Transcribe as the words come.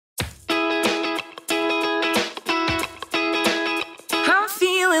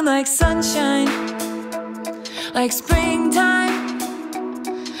feeling like sunshine, like springtime,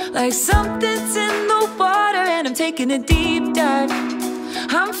 like something's in the water and I'm taking a deep dive.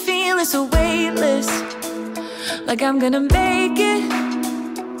 I'm feeling so weightless, like I'm gonna make it,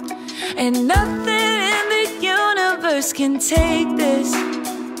 and nothing in the universe can take this.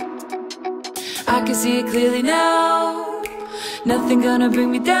 I can see it clearly now, nothing gonna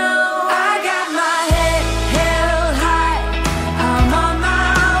bring me down. I got my head held high, I'm on my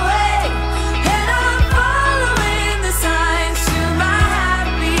way, and I'm following the signs to my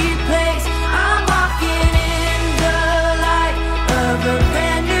happy place. I'm walking in the light of a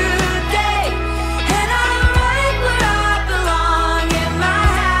brand new day, and I'm right where I belong, in my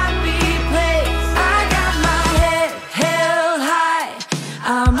happy place. I got my head held high,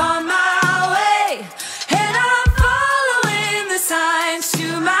 I'm on my way, and I'm following the signs to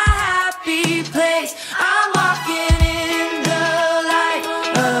my happy place. I'm walking in the light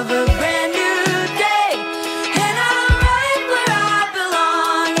of a brand new day, and I'm right where I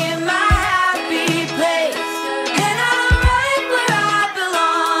belong, in my happy place. And I'm right where I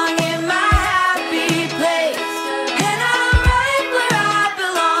belong, in my happy place. And I'm right where I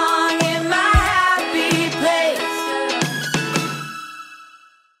belong, in my happy place.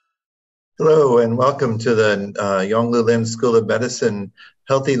 Hello and welcome to the Yonglou Lim School of Medicine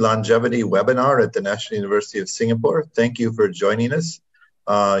Healthy Longevity webinar at the National University of Singapore. Thank you for joining us.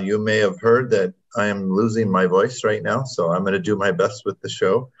 You may have heard that I am losing my voice right now, so I'm going to do my best with the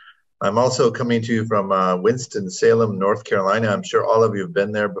show. I'm also coming to you from Winston-Salem, North Carolina. I'm sure all of you have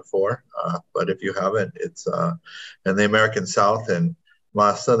been there before, but if you haven't, it's in the American South, and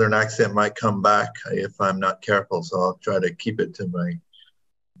my Southern accent might come back if I'm not careful, so I'll try to keep it to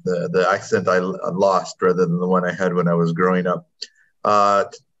the accent I lost rather than the one I had when I was growing up.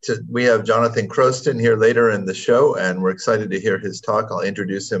 We have Jonathan Crowston here later in the show, and we're excited to hear his talk. I'll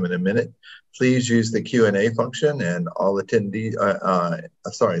introduce him in a minute. Please use the Q&A function and all attendees,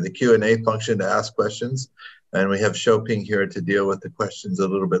 the Q&A function to ask questions. And we have Shoping here to deal with the questions a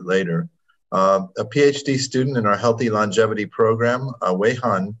little bit later. A PhD student in our Healthy Longevity program, Wei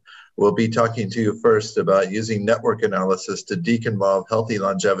Han, will be talking to you first about using network analysis to deconvolve healthy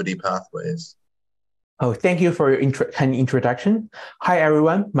longevity pathways. Oh, thank you for your kind introduction. Hi,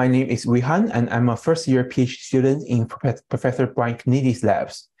 everyone. My name is Wei Han, and I'm a first-year PhD student in Professor Brian Kennedy's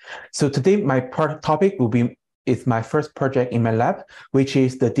labs. So today, my topic is my first project in my lab, which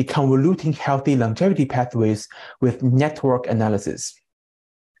is the deconvoluting healthy longevity pathways with network analysis.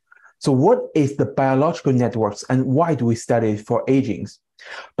 So what is the biological networks, and why do we study it for aging?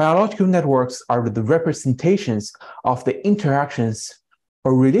 Biological networks are the representations of the interactions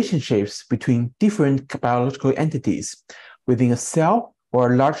or relationships between different biological entities within a cell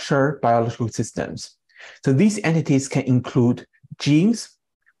or larger biological systems. So these entities can include genes,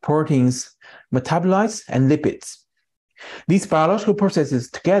 proteins, metabolites, and lipids. These biological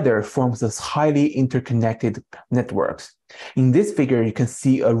processes together form this highly interconnected networks. In this figure, you can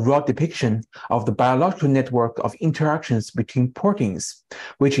see a raw depiction of the biological network of interactions between proteins,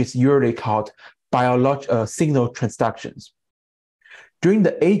 which is usually called signal transductions. During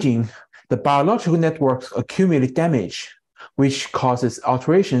the aging, the biological networks accumulate damage, which causes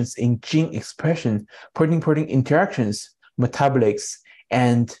alterations in gene expression, protein-protein interactions, metabolics,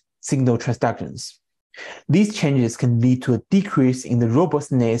 and signal transductions. These changes can lead to a decrease in the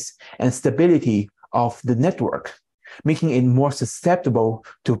robustness and stability of the network, making it more susceptible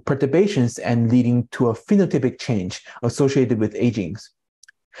to perturbations and leading to a phenotypic change associated with aging.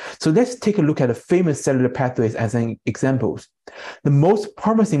 So let's take a look at the famous cellular pathways as an example. The most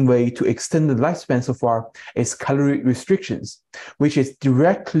promising way to extend the lifespan so far is calorie restrictions, which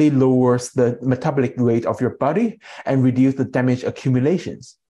directly lowers the metabolic rate of your body and reduce the damage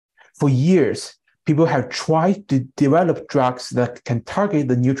accumulations. For years, people have tried to develop drugs that can target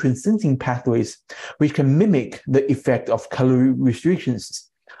the nutrient sensing pathways, which can mimic the effect of calorie restrictions.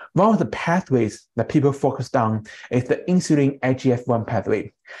 One of the pathways that people focused on is the insulin IGF-1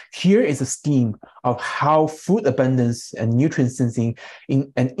 pathway. Here is a scheme of how food abundance and nutrient sensing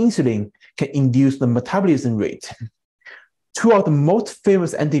and insulin can induce the metabolism rate. Two of the most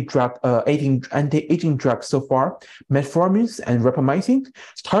famous anti-aging drugs so far, metformin and rapamycin,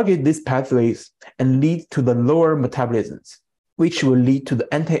 target these pathways and lead to the lower metabolisms, which will lead to the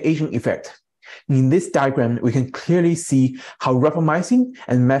anti-aging effect. In this diagram, we can clearly see how rapamycin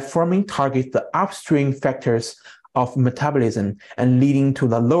and metformin target the upstream factors of metabolism and leading to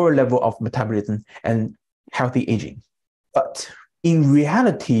the lower level of metabolism and healthy aging. But in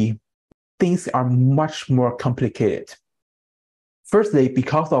reality, things are much more complicated. Firstly,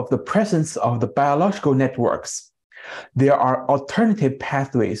 because of the presence of the biological networks, There are alternative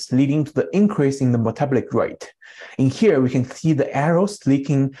pathways leading to the increase in the metabolic rate. In here, we can see the arrows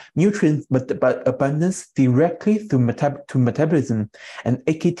linking nutrient abundance directly to metabolism and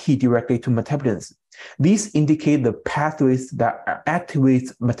AKT directly to metabolism. These indicate the pathways that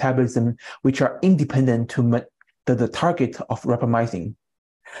activate metabolism, which are independent to the target of rapamycin.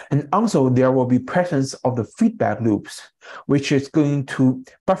 And also, there will be presence of the feedback loops, which is going to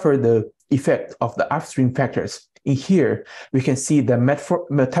buffer the effect of the upstream factors. In here, we can see that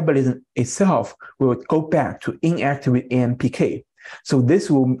metabolism itself will go back to inactivate AMPK. So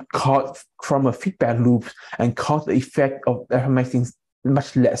this will cause from a feedback loop and cause the effect of rapamycin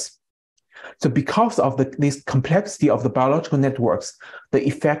much less. So because of this complexity of the biological networks, the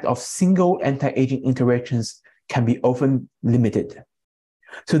effect of single anti-aging interactions can be often limited.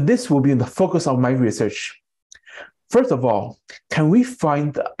 So this will be the focus of my research. First of all, can we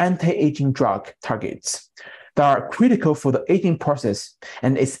find the anti-aging drug targets that are critical for the aging process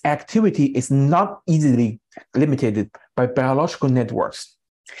and its activity is not easily limited by biological networks?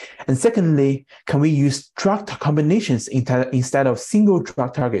 And secondly, can we use drug combinations instead of single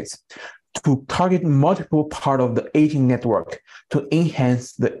drug targets to target multiple parts of the aging network to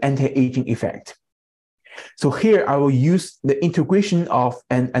enhance the anti-aging effect? So here I will use the integration of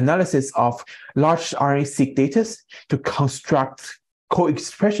an analysis of large RNA-seq data to construct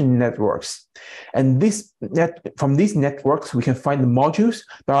co-expression networks. And from these networks, we can find the modules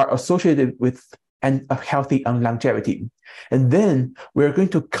that are associated with a healthy longevity. And then we're going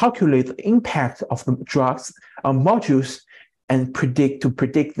to calculate the impact of the drugs on modules and predict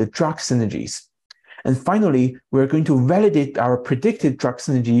the drug synergies. And finally, we're going to validate our predicted drug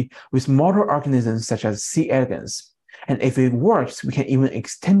synergy with model organisms such as C. elegans. And if it works, we can even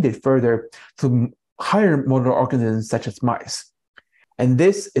extend it further to higher model organisms such as mice. And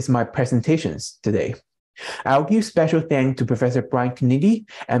this is my presentations today. I'll give special thanks to Professor Brian Kennedy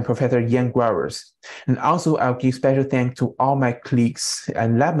and Professor Ian Growers. And also I'll give special thanks to all my colleagues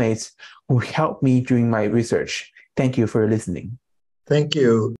and lab mates who helped me during my research. Thank you for listening. Thank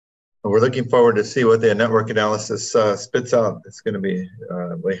you. We're looking forward to see what the network analysis spits out. It's going to be,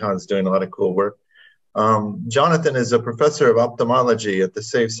 Weihan's doing a lot of cool work. Jonathan is a professor of ophthalmology at the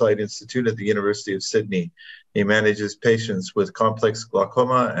Safe Sight Institute at the University of Sydney. He manages patients with complex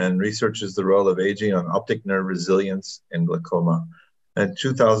glaucoma and researches the role of aging on optic nerve resilience in glaucoma. In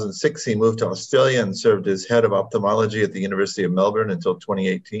 2006, he moved to Australia and served as head of ophthalmology at the University of Melbourne until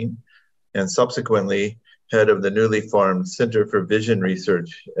 2018, and subsequently head of the newly formed Center for Vision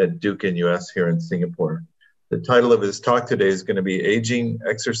Research at Duke-NUS here in Singapore. The title of his talk today is going to be Aging,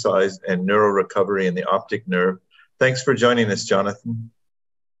 Exercise, and Neurorecovery in the Optic Nerve. Thanks for joining us, Jonathan.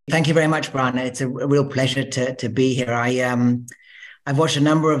 Thank you very much, Brian. It's a real pleasure to be here. I've watched a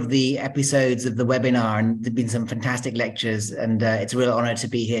number of the episodes of the webinar, and there have been some fantastic lectures, and it's a real honor to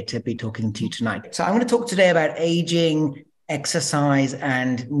be here to be talking to you tonight. So I'm going to talk today about aging, exercise,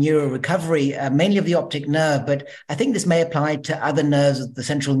 and neurorecovery, mainly of the optic nerve, but I think this may apply to other nerves of the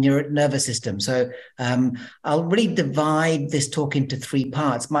central nervous system. So I'll really divide this talk into three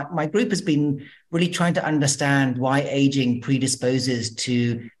parts. My group has been really trying to understand why aging predisposes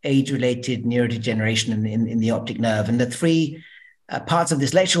to age-related neurodegeneration in the optic nerve. And the three parts of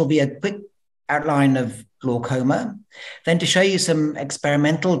this lecture will be a quick outline of glaucoma, then to show you some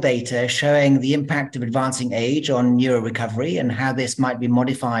experimental data showing the impact of advancing age on neurorecovery and how this might be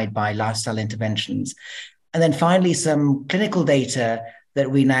modified by lifestyle interventions. And then finally, some clinical data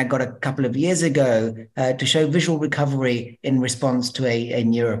that we now got a couple of years ago to show visual recovery in response to a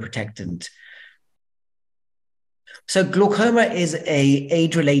neuroprotectant. So glaucoma is an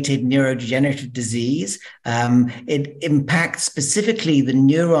age-related neurodegenerative disease. It impacts specifically the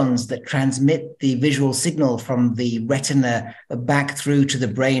neurons that transmit the visual signal from the retina back through to the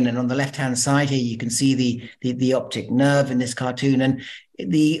brain. And on the left-hand side here, you can see the optic nerve in this cartoon. And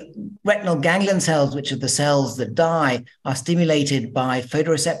the retinal ganglion cells, which are the cells that die, are stimulated by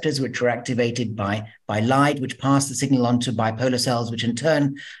photoreceptors, which are activated by light, which pass the signal on to bipolar cells, which in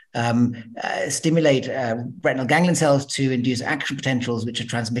turn stimulate retinal ganglion cells to induce action potentials, which are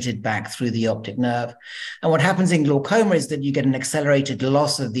transmitted back through the optic nerve. And what happens in glaucoma is that you get an accelerated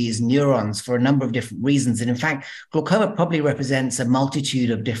loss of these neurons for a number of different reasons. And in fact, glaucoma probably represents a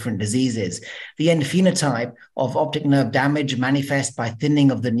multitude of different diseases. The end phenotype of optic nerve damage manifests by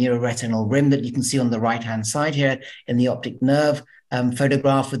thinning of the neuroretinal rim that you can see on the right-hand side here in the optic nerve.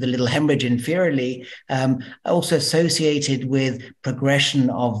 Photograph with a little hemorrhage inferiorly, also associated with progression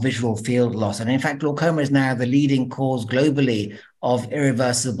of visual field loss. And in fact, glaucoma is now the leading cause globally of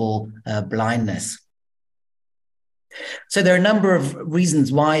irreversible blindness. So there are a number of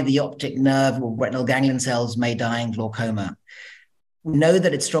reasons why the optic nerve or retinal ganglion cells may die in glaucoma. We know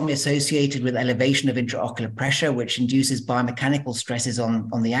that it's strongly associated with elevation of intraocular pressure, which induces biomechanical stresses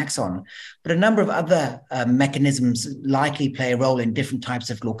on the axon. But a number of other mechanisms likely play a role in different types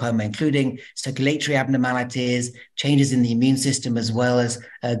of glaucoma, including circulatory abnormalities, changes in the immune system, as well as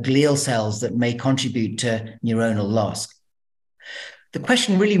glial cells that may contribute to neuronal loss. The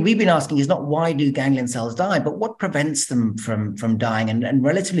question really we've been asking is not why do ganglion cells die, but what prevents them from dying? And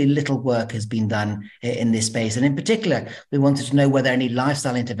relatively little work has been done in this space. And in particular, we wanted to know whether any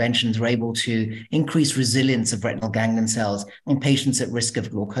lifestyle interventions were able to increase resilience of retinal ganglion cells in patients at risk of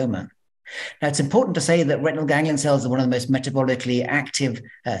glaucoma. Now, it's important to say that retinal ganglion cells are one of the most metabolically active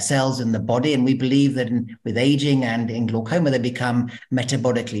cells in the body, and we believe that with aging and in glaucoma, they become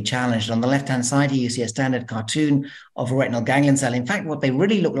metabolically challenged. On the left-hand side here, you see a standard cartoon of a retinal ganglion cell. In fact, what they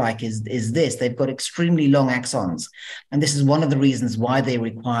really look like is this. They've got extremely long axons, and this is one of the reasons why they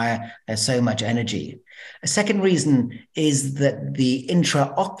require so much energy. A second reason is that the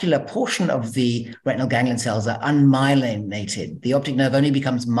intraocular portion of the retinal ganglion cells are unmyelinated. The optic nerve only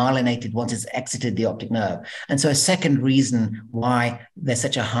becomes myelinated once it's exited the optic nerve. And so a second reason why there's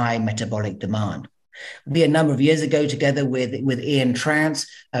such a high metabolic demand. We, a number of years ago, together with Ian Trounce,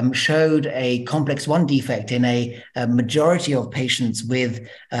 showed a complex 1 defect in a majority of patients with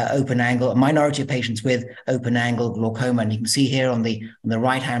a minority of patients with open angle glaucoma. And you can see here on the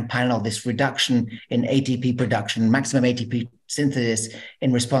right-hand panel, this reduction in ATP production, maximum ATP synthesis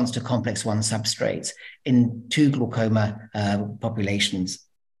in response to complex 1 substrates in 2 glaucoma populations.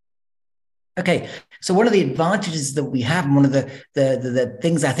 Okay, so one of the advantages that we have, and one of the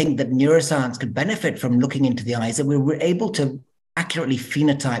things I think that neuroscience could benefit from looking into the eye is that we're able to accurately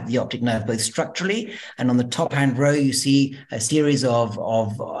phenotype the optic nerve, both structurally, and on the top-hand row, you see a series of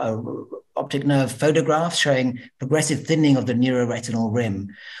optic nerve photographs showing progressive thinning of the neuroretinal rim.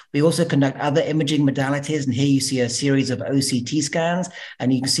 We also conduct other imaging modalities, and here you see a series of OCT scans,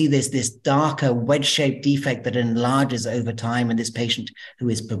 and you can see this darker wedge-shaped defect that enlarges over time in this patient who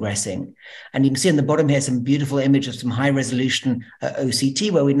is progressing. And you can see in the bottom here some beautiful image of some high-resolution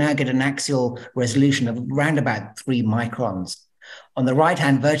OCT, where we now get an axial resolution of around about 3 microns. On the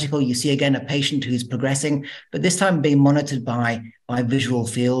right-hand vertical, you see again a patient who's progressing, but this time being monitored by visual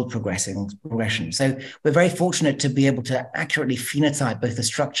field progression. So we're very fortunate to be able to accurately phenotype both the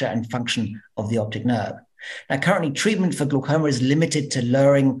structure and function of the optic nerve. Now, currently, treatment for glaucoma is limited to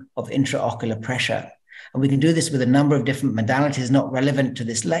lowering of intraocular pressure. And we can do this with a number of different modalities not relevant to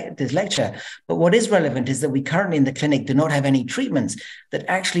this lecture. But what is relevant is that we currently in the clinic do not have any treatments that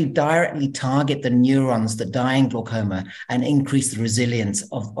actually directly target the neurons that die in glaucoma and increase the resilience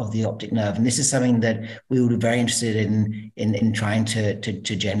of the optic nerve. And this is something that we would be very interested in trying to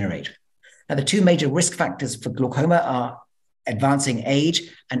generate. Now, the 2 major risk factors for glaucoma are advancing age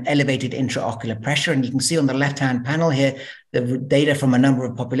and elevated intraocular pressure. And you can see on the left-hand panel here, the data from a number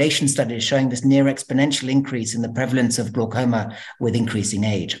of population studies showing this near exponential increase in the prevalence of glaucoma with increasing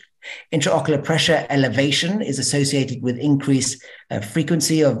age. Intraocular pressure elevation is associated with increased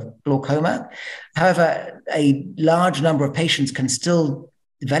frequency of glaucoma. However, a large number of patients can still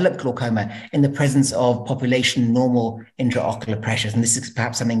develop glaucoma in the presence of population normal intraocular pressures. And this is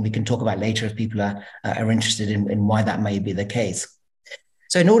perhaps something we can talk about later if people are interested in why that may be the case.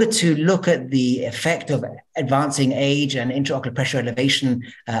 So in order to look at the effect of advancing age and intraocular pressure elevation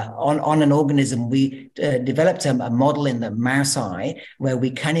on an organism, we developed a model in the mouse eye where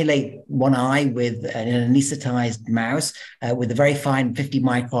we cannulate one eye with an anesthetized mouse with a very fine 50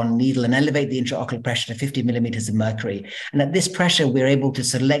 micron needle and elevate the intraocular pressure to 50 millimeters of mercury. And at this pressure, we're able to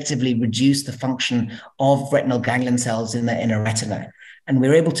selectively reduce the function of retinal ganglion cells in the inner retina. And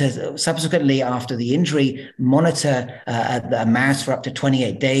we're able to subsequently, after the injury, monitor a mouse for up to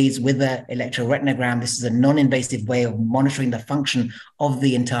 28 days with an electroretinogram. This is a non-invasive way of monitoring the function of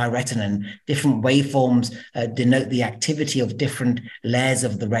the entire retina. And different waveforms denote the activity of different layers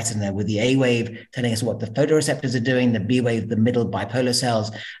of the retina, with the A wave telling us what the photoreceptors are doing, the B wave, the middle bipolar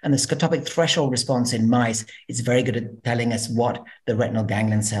cells, and the scotopic threshold response in mice is very good at telling us what the retinal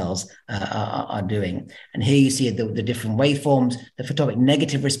ganglion cells are doing. And here you see the different waveforms. The photopic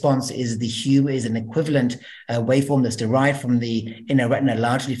negative response is an equivalent waveform that's derived from the inner retina,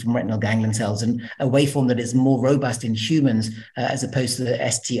 largely from retinal ganglion cells, and a waveform that is more robust in humans as opposed to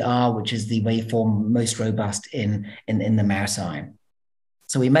the STR, which is the waveform most robust in the mouse eye.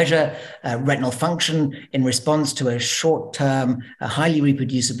 So we measure retinal function in response to a short-term, highly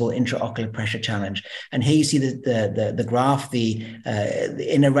reproducible intraocular pressure challenge. And here you see the graph, the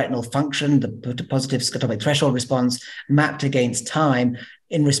inner retinal function, the positive scotopic threshold response mapped against time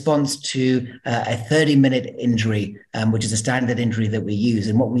in response to a 30-minute injury, which is a standard injury that we use.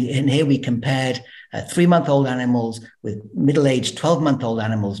 And here we compared 3-month-old animals with middle-aged 12-month-old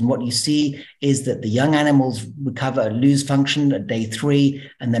animals. And what you see is that the young animals lose function at day 3,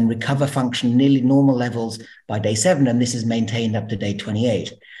 and then recover function nearly normal levels by day 7. And this is maintained up to day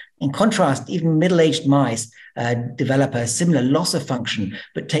 28. In contrast, even middle-aged mice develop a similar loss of function,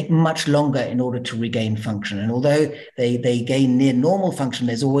 but take much longer in order to regain function. And although they gain near normal function,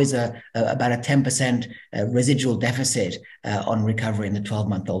 there's always about a 10% residual deficit on recovery in the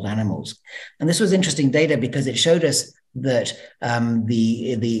 12-month-old animals. And this was interesting data because it showed us that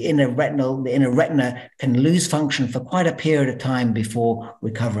the inner retina can lose function for quite a period of time before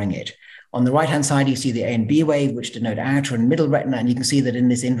recovering it. On the right-hand side, you see the A and B wave, which denote outer and middle retina, and you can see that in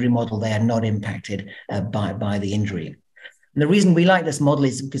this injury model, they are not impacted by the injury. And the reason we like this model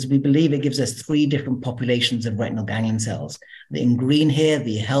is because we believe it gives us 3 different populations of retinal ganglion cells. In green here,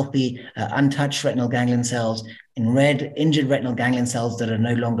 the healthy, untouched retinal ganglion cells. In red, injured retinal ganglion cells that are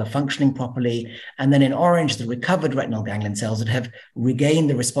no longer functioning properly. And then in orange, the recovered retinal ganglion cells that have regained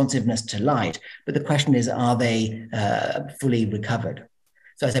the responsiveness to light. But the question is, are they fully recovered?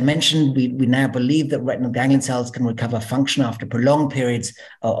 So as I mentioned, we now believe that retinal ganglion cells can recover function after prolonged periods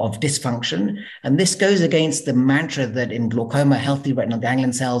of dysfunction. And this goes against the mantra that in glaucoma, healthy retinal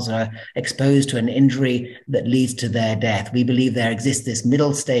ganglion cells are exposed to an injury that leads to their death. We believe there exists this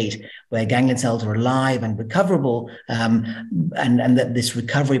middle state where ganglion cells are alive and recoverable, and that this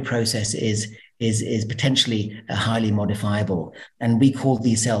recovery process is potentially highly modifiable. And we call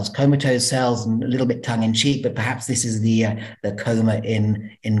these cells comatose cells, and a little bit tongue-in-cheek, but perhaps this is the coma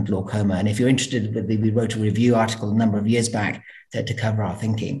in glaucoma. And if you're interested, we wrote a review article a number of years back to cover our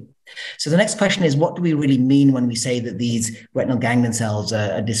thinking. So the next question is, what do we really mean when we say that these retinal ganglion cells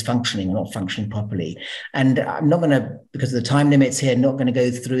are dysfunctioning or not functioning properly? And I'm not going to, because of the time limits here, not going to go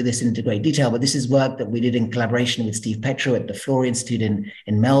through this into great detail, but this is work that we did in collaboration with Steve Petro at the Florey Institute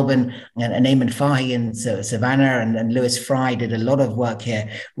in Melbourne, and Ayman Fahy in Savannah, and Lewis Fry did a lot of work here,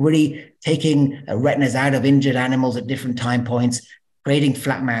 really taking retinas out of injured animals at different time points, creating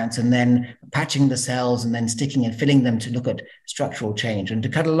flat mounts, and then patching the cells and then sticking and filling them to look at structural change. And to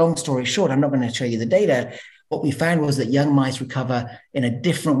cut a long story short, I'm not going to show you the data. What we found was that young mice recover in a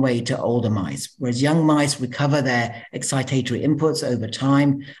different way to older mice. Whereas young mice recover their excitatory inputs over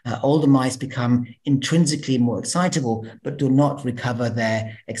time, older mice become intrinsically more excitable, but do not recover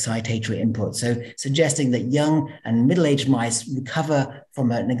their excitatory inputs. So suggesting that young and middle-aged mice recover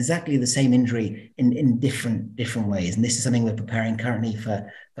from exactly the same injury in different ways. And this is something we're preparing currently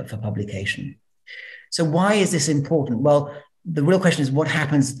for publication. So why is this important? Well, the real question is, what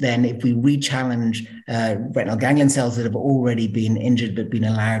happens then if we re-challenge retinal ganglion cells that have already been injured but been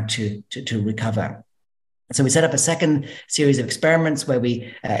allowed to recover? So we set up a second series of experiments where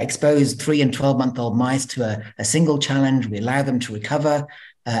we exposed 3 and 12-month-old mice to a single challenge. We allow them to recover,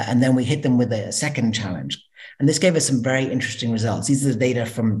 and then we hit them with a second challenge. And this gave us some very interesting results. These are the data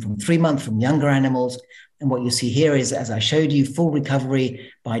from 3 months from younger animals. And what you see here is, as I showed you, full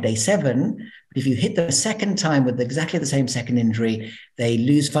recovery by day 7. But if you hit them a second time with exactly the same second injury, they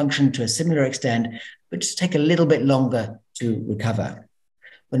lose function to a similar extent, but just take a little bit longer to recover.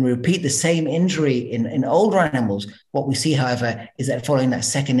 When we repeat the same injury in older animals, what we see, however, is that following that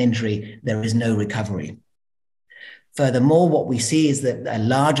second injury, there is no recovery. Furthermore, what we see is that a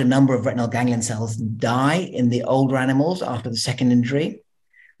larger number of retinal ganglion cells die in the older animals after the second injury.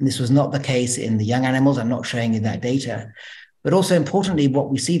 And this was not the case in the young animals. I'm not showing you that data. But also importantly,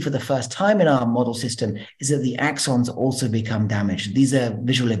 what we see for the first time in our model system is that the axons also become damaged. These are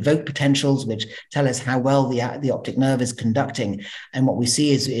visual evoked potentials, which tell us how well the optic nerve is conducting. And what we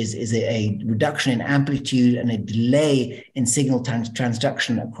see is a reduction in amplitude and a delay in signal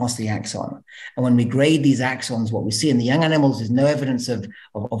transduction across the axon. And when we grade these axons, what we see in the young animals is no evidence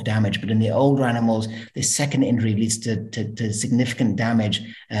of damage, but in the older animals, this second injury leads to significant damage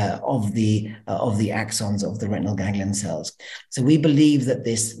of the axons of the retinal ganglion cells. So we believe that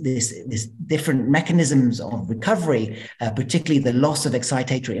this different mechanisms of recovery, particularly the loss of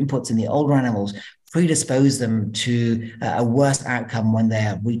excitatory inputs in the older animals, predispose them to a worse outcome when they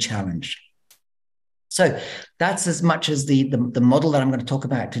are re-challenged. So that's as much as the model that I'm going to talk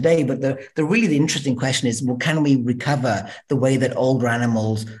about today. But the really interesting question is, well, can we recover the way that older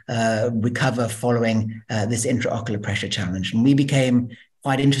animals recover following this intraocular pressure challenge? And we became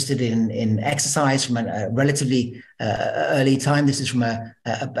quite interested in exercise from a relatively early time. This is from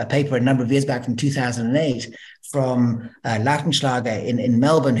a paper a number of years back from 2008 from Lautenschlager in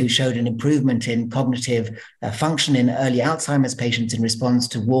Melbourne, who showed an improvement in cognitive function in early Alzheimer's patients in response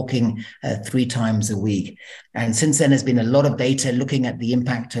to walking 3 times a week. And since then, there's been a lot of data looking at the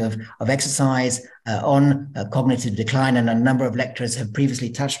impact of exercise on cognitive decline, and a number of lecturers have previously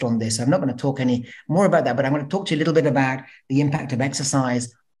touched on this. I'm not going to talk any more about that, but I'm going to talk to you a little bit about the impact of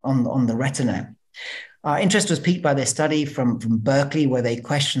exercise on the retina. Our interest was piqued by their study from Berkeley, where they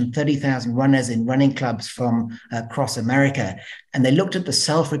questioned 30,000 runners in running clubs from across America. And they looked at the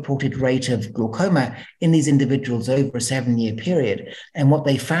self-reported rate of glaucoma in these individuals over a 7-year period. And what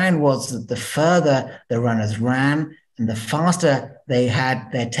they found was that the further the runners ran, and the faster they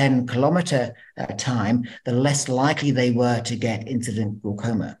had their 10-kilometer time, the less likely they were to get incident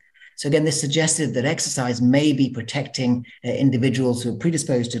glaucoma. So again, this suggested that exercise may be protecting individuals who are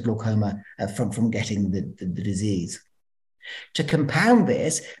predisposed to glaucoma from getting the disease. To compound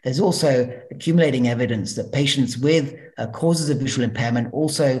this, there's also accumulating evidence that patients with causes of visual impairment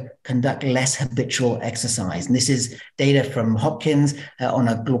also conduct less habitual exercise. And this is data from Hopkins on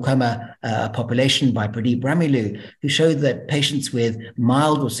a glaucoma population by Pradeep Ramilu, who showed that patients with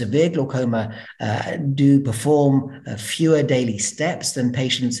mild or severe glaucoma do perform fewer daily steps than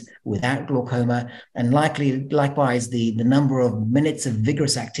patients without glaucoma. And likewise, the number of minutes of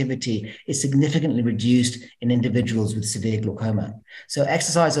vigorous activity is significantly reduced in individuals with severe glaucoma. So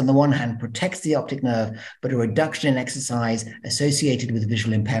exercise on the one hand protects the optic nerve, but a reduction in exercise associated with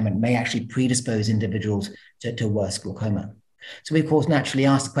visual impairment may actually predispose individuals to worse glaucoma. So we, of course, naturally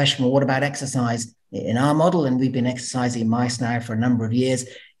asked the question, well, what about exercise in our model? And we've been exercising mice now for a number of years,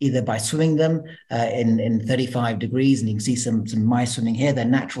 either by swimming them in 35 degrees, and you can see some mice swimming here. They're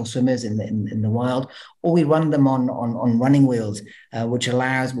natural swimmers in the wild, or we run them on running wheels, which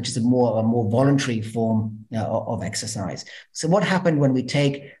is a more voluntary form of exercise. So what happened when we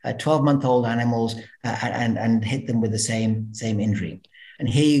take 12-month-old animals and hit them with the same injury? And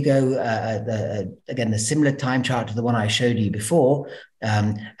here you go, again, the similar time chart to the one I showed you before.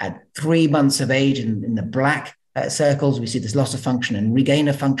 At 3 months of age in the black circles, we see this loss of function and regain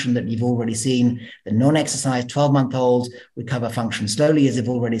of function that you've already seen. The non-exercise 12-month-olds recover function slowly, as you've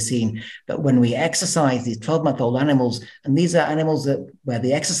already seen. But when we exercise these 12-month-old animals, and these are animals where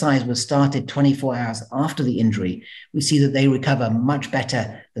the exercise was started 24 hours after the injury, we see that they recover much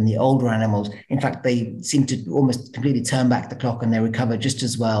better than the older animals. In fact, they seem to almost completely turn back the clock, and they recover just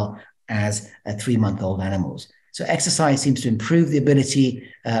as well as 3-month-old animals. So exercise seems to improve the ability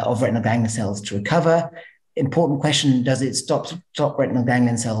of retinal ganglion cells to recover. Important question, does it stop retinal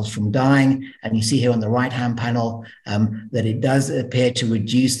ganglion cells from dying? And you see here on the right-hand panel that it does appear to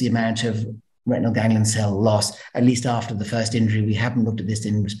reduce the amount of retinal ganglion cell loss, at least after the first injury. We haven't looked at this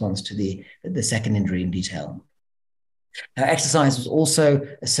in response to the second injury in detail. Exercise was also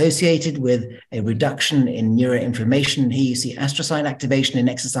associated with a reduction in neuroinflammation. Here you see astrocyte activation in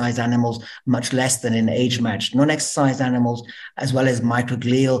exercised animals, much less than in age-matched non-exercised animals, as well as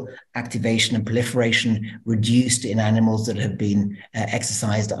microglial activation and proliferation reduced in animals that have been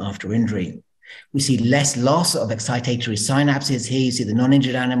exercised after injury. We see less loss of excitatory synapses. Here you see the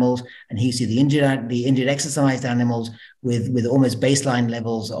non-injured animals, and here you see the injured exercised animals with almost baseline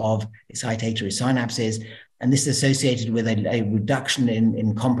levels of excitatory synapses. And this is associated with a reduction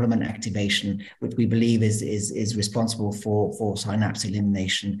in complement activation, which we believe is responsible for synapse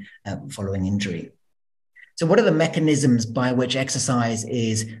elimination following injury. So what are the mechanisms by which exercise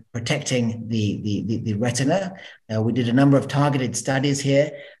is protecting the retina? We did a number of targeted studies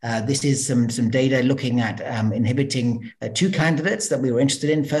here. This is some data looking at inhibiting 2 candidates that we were interested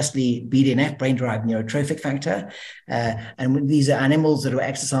in. Firstly, BDNF, brain-derived neurotrophic factor. And these are animals that are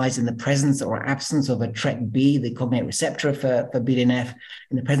exercised in the presence or absence of a TrkB, the cognate receptor for BDNF,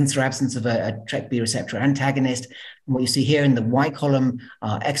 in the presence or absence of a TrkB receptor antagonist. And what you see here in the white column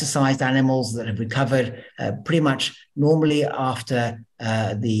are exercised animals that have recovered pretty much normally after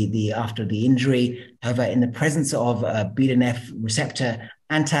the injury. However, in the presence of a BDNF receptor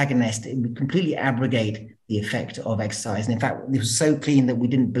antagonist, it would completely abrogate the effect of exercise. And in fact, it was so clean that we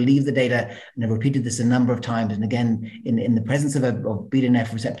didn't believe the data, and I repeated this a number of times. And again, in the presence of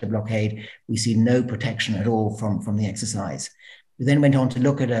BDNF receptor blockade, we see no protection at all from the exercise. We then went on to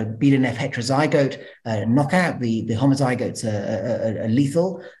look at a BDNF heterozygote knockout. The homozygotes are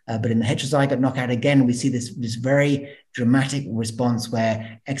lethal, but in the heterozygote knockout, again, we see this very dramatic response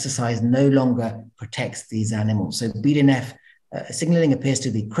where exercise no longer protects these animals. So BDNF signaling appears to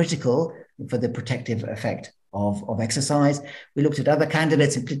be critical for the protective effect of exercise. We looked at other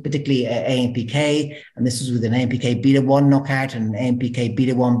candidates, particularly AMPK, and this was with an AMPK beta-1 knockout and AMPK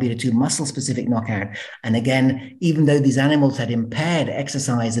beta-1, beta-2 muscle-specific knockout. And again, even though these animals had impaired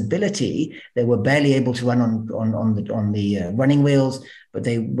exercise ability, they were barely able to run on the running wheels, but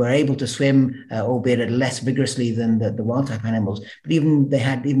they were able to swim, albeit less vigorously than the wild-type animals. But even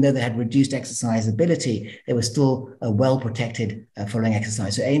though they had reduced exercise ability, they were still well protected following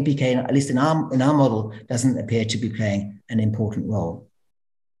exercise. So AMPK, at least in our model, doesn't appear to be playing an important role.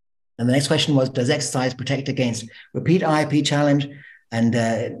 And the next question was, does exercise protect against repeat IOP challenge? And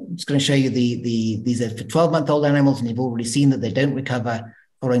I'm just going to show you these are for 12-month-old animals, and you've already seen that they don't recover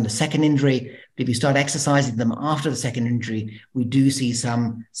following the second injury. But if you start exercising them after the second injury, we do see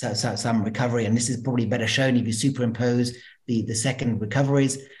some recovery. And this is probably better shown if you superimpose the second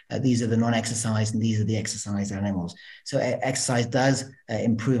recoveries. These are the non-exercise and these are the exercise animals. So exercise does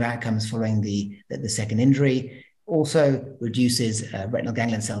improve outcomes following the second injury. Also reduces retinal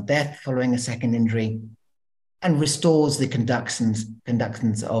ganglion cell death following a second injury, and restores the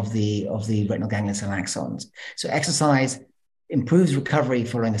conductance of the retinal ganglion cell axons. So exercise improves recovery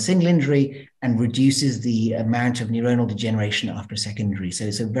following a single injury and reduces the amount of neuronal degeneration after a second injury. So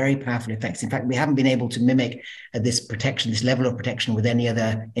it's a very powerful effect. In fact, we haven't been able to mimic this level of protection with any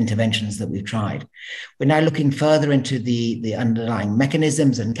other interventions that we've tried. We're now looking further into the underlying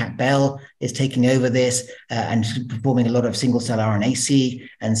mechanisms, and Kat Bell is taking over this and performing a lot of single-cell RNA-seq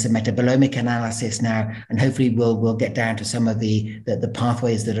and some metabolomic analysis now, and hopefully we'll get down to some of the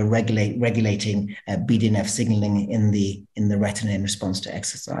pathways that are regulating BDNF signaling in the retina in response to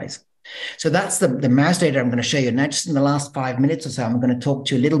exercise. So that's the mouse data I'm going to show you. Now, just in the last 5 minutes or so, I'm going to talk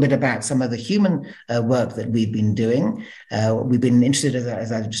to you a little bit about some of the human work that we've been doing. We've been interested,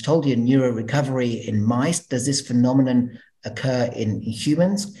 as I just told you, in neurorecovery in mice. Does this phenomenon occur in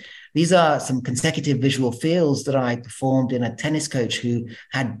humans? These are some consecutive visual fields that I performed in a tennis coach who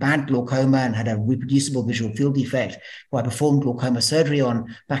had bad glaucoma and had a reproducible visual field defect, who I performed glaucoma surgery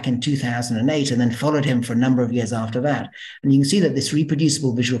on back in 2008 and then followed him for a number of years after that. And you can see that this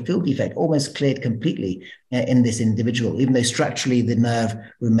reproducible visual field defect almost cleared completely in this individual, even though structurally the nerve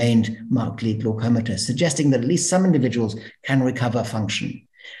remained markedly glaucomatous, suggesting that at least some individuals can recover function.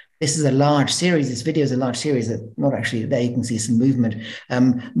 This is a large series. This video is a large series. Not actually there. You can see some movement.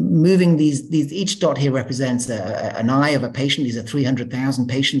 Moving these. Each dot here represents an eye of a patient. These are 300,000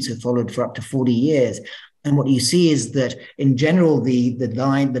 patients who followed for up to 40 years. And what you see is that in general,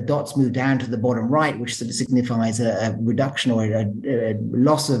 the dots move down to the bottom right, which sort of signifies a reduction or a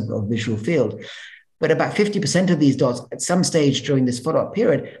loss of visual field. But about 50% of these dots at some stage during this follow-up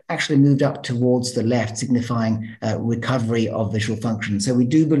period actually moved up towards the left, signifying recovery of visual function. So we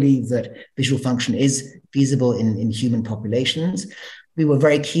do believe that visual function is feasible in human populations. We were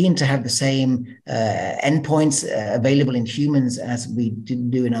very keen to have the same endpoints available in humans as we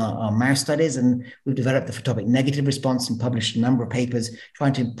do in our mouse studies, and we've developed the photopic negative response and published a number of papers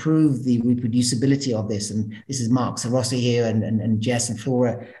trying to improve the reproducibility of this. And this is Mark Sarossi here and Jess and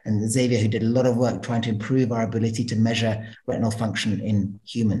Flora and Xavier, who did a lot of work trying to improve our ability to measure retinal function in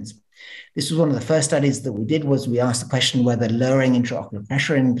humans. This was one of the first studies that we did. Was we asked the question whether lowering intraocular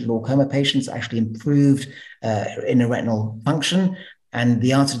pressure in glaucoma patients actually improved inner retinal function. And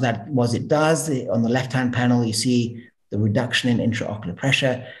the answer to that was it does. On the left-hand panel, you see the reduction in intraocular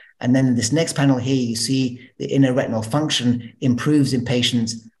pressure. And then in this next panel here, you see the inner retinal function improves in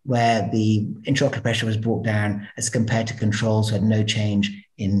patients where the intraocular pressure was brought down as compared to controls who had no change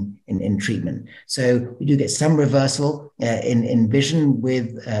in treatment. So we do get some reversal in vision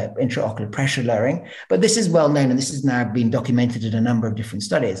with intraocular pressure lowering, but this is well known and this has now been documented in a number of different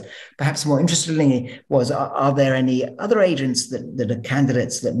studies. Perhaps more interestingly was, are there any other agents that are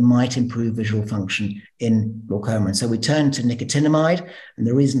candidates that might improve visual function in glaucoma? And so we turned to nicotinamide, and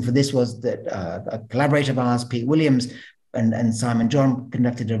the reason for this was that a collaborator of ours, Pete Williams, and Simon John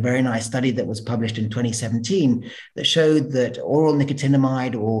conducted a very nice study that was published in 2017 that showed that oral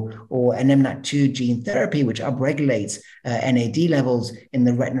nicotinamide or NMNAT2 gene therapy, which upregulates NAD levels in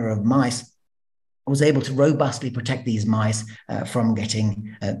the retina of mice, was able to robustly protect these mice from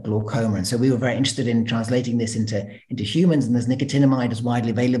getting glaucoma. And so we were very interested in translating this into humans, and as nicotinamide is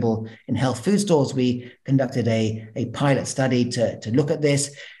widely available in health food stores, we conducted a pilot study to look at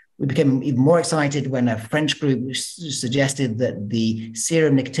this. We became even more excited when a French group suggested that the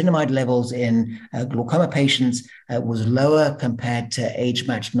serum nicotinamide levels in glaucoma patients was lower compared to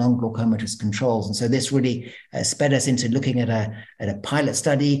age-matched non-glaucomatous controls. And so this really sped us into looking at a pilot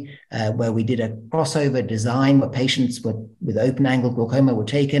study where we did a crossover design where patients with open-angle glaucoma were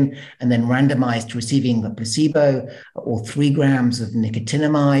taken and then randomized to receiving a placebo or 3 grams of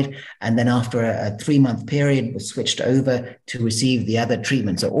nicotinamide. And then after a 3-month period was switched over to receive the other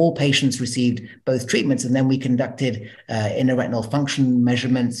treatment. So all patients received both treatments, and then we conducted inner retinal function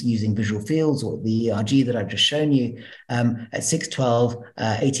measurements using visual fields or the ERG that I've just shown you at 6, 12,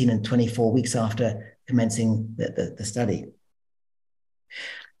 18, and 24 weeks after commencing the study.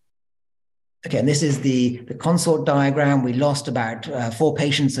 Okay, and this is the consort diagram. We lost about 4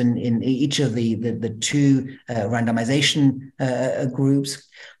 patients in each of the 2 randomization groups.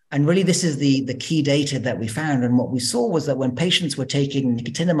 And really, this is the key data that we found. And what we saw was that when patients were taking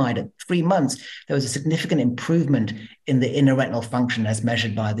nicotinamide at 3 months, there was a significant improvement in the inner retinal function as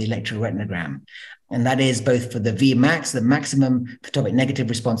measured by the electroretinogram. And that is both for the Vmax, the maximum photopic negative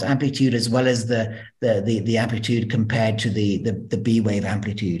response amplitude, as well as the amplitude compared to the B wave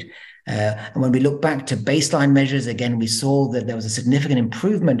amplitude. And when we look back to baseline measures, again, we saw that there was a significant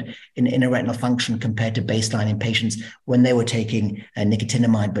improvement in inner retinal function compared to baseline in patients when they were taking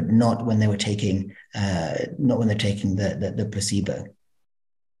nicotinamide, but not when they were taking the placebo.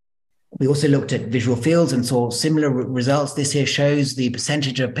 We also looked at visual fields and saw similar results. This here shows the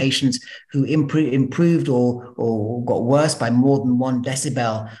percentage of patients who improved or got worse by more than 1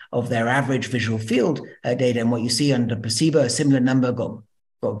 decibel of their average visual field data. And what you see under placebo, a similar number got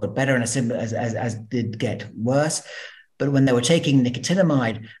better and as did get worse. But when they were taking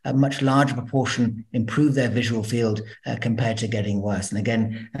nicotinamide, a much larger proportion improved their visual field compared to getting worse. And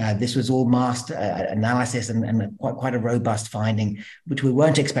again, this was all masked analysis and quite a robust finding, which we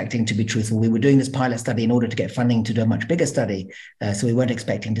weren't expecting to be truthful. We were doing this pilot study in order to get funding to do a much bigger study, so we weren't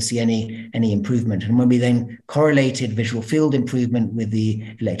expecting to see any improvement. And when we then correlated visual field improvement with the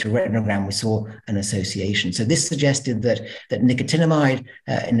electroretinogram, we saw an association. So this suggested that nicotinamide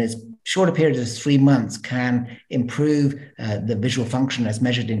in its shorter periods of 3 months can improve the visual function as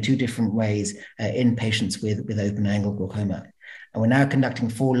measured in 2 different ways in patients with open-angle glaucoma. And we're now conducting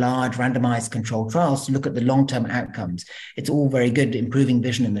 4 large randomized controlled trials to look at the long-term outcomes. It's all very good improving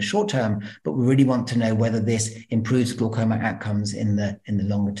vision in the short term, but we really want to know whether this improves glaucoma outcomes in the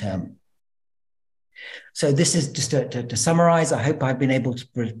longer term. So this is just to summarize. I hope I've been able to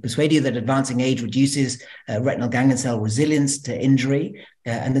persuade you that advancing age reduces retinal ganglion cell resilience to injury.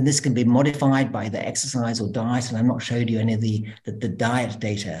 And then this can be modified by either exercise or diet. And I've not showed you any of the diet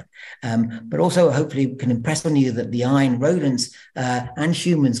data. But also hopefully can impress on you that the eye in rodents and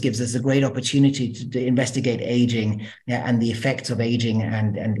humans gives us a great opportunity to investigate aging and the effects of aging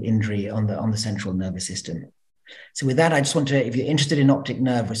and injury on the central nervous system. So with that, I just want to, if you're interested in optic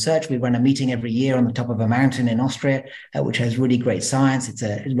nerve research, we run a meeting every year on the top of a mountain in Austria, which has really great science. It's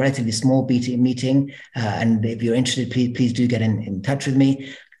a relatively small meeting. And if you're interested, please do get in touch with me.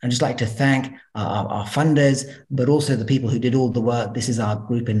 I'd just like to thank our funders, but also the people who did all the work. This is our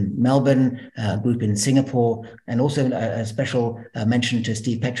group in Melbourne, group in Singapore, and also a special mention to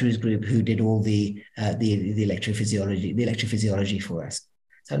Steve Petru's group who did all the electrophysiology for us.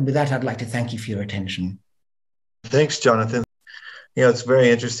 So with that, I'd like to thank you for your attention. Thanks, Jonathan. You know, it's very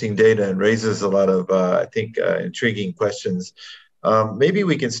interesting data and raises a lot of, I think, intriguing questions. Maybe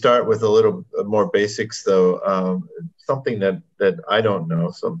we can start with a little more basics, though. Something that I don't know,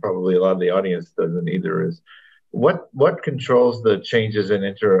 so probably a lot of the audience doesn't either, is what controls the changes in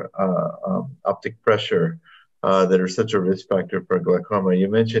optic pressure that are such a risk factor for glaucoma? You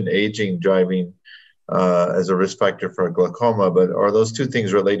mentioned aging driving as a risk factor for glaucoma, but are those 2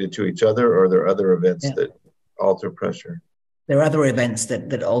 things related to each other, or are there other events that alter pressure? There are other events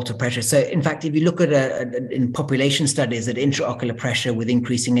that alter pressure. So in fact, if you look at in population studies at intraocular pressure with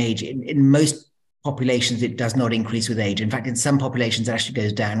increasing age, in most populations, it does not increase with age. In fact, in some populations, it actually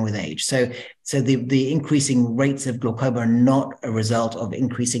goes down with age. So the increasing rates of glaucoma are not a result of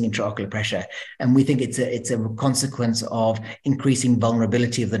increasing intraocular pressure. And we think it's a consequence of increasing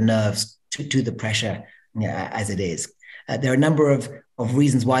vulnerability of the nerves to the pressure as it is. There are a number of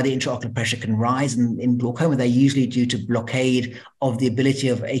reasons why the intraocular pressure can rise. And in glaucoma, they're usually due to blockade of the ability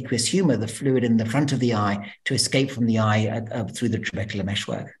of aqueous humor, the fluid in the front of the eye, to escape from the eye through the trabecular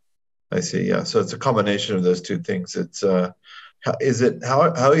meshwork. I see, yeah. So it's a combination of those 2 things. It's how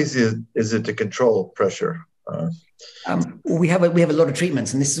easy is it to control pressure We have a lot of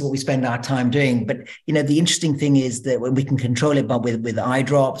treatments, and this is what we spend our time doing. But the interesting thing is that we can control it, but with eye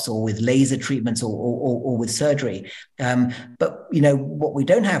drops or with laser treatments or with surgery. But what we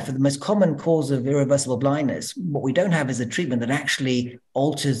don't have for the most common cause of irreversible blindness, what we don't have is a treatment that actually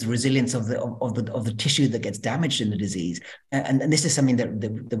alters the resilience of the tissue that gets damaged in the disease. And this is something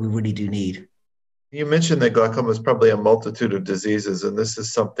that we really do need. You mentioned that glaucoma is probably a multitude of diseases, and this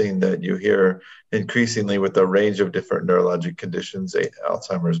is something that you hear increasingly with a range of different neurologic conditions,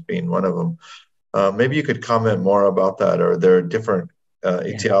 Alzheimer's being one of them. Maybe you could comment more about that. Are there different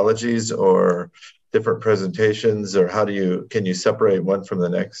etiologies or different presentations, or can you separate one from the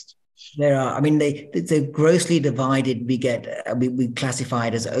next? There are. I mean, they're grossly divided. We classify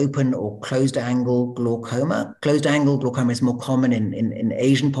it as open or closed angle glaucoma. Closed angle glaucoma is more common in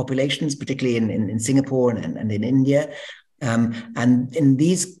Asian populations, particularly in Singapore and in India. And in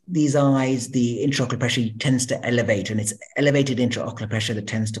these eyes, the intraocular pressure tends to elevate, and it's elevated intraocular pressure that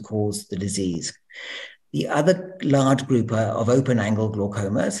tends to cause the disease. The other large group of open angle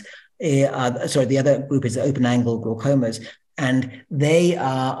glaucomas, the other group is open angle glaucomas. And they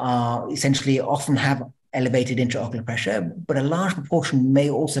are essentially often have elevated intraocular pressure, but a large proportion may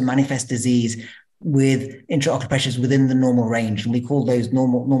also manifest disease with intraocular pressures within the normal range. And we call those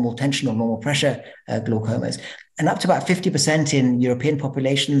normal tension or normal pressure glaucomas. And up to about 50% in European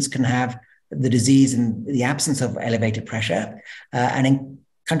populations can have the disease in the absence of elevated pressure. And in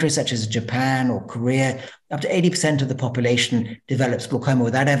countries such as Japan or Korea, up to 80% of the population develops glaucoma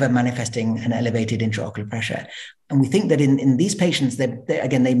without ever manifesting an elevated intraocular pressure. And we think that in these patients,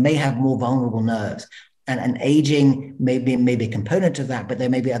 they may have more vulnerable nerves. And aging may be a component of that, but there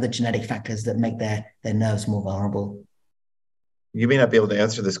may be other genetic factors that make their nerves more vulnerable. You may not be able to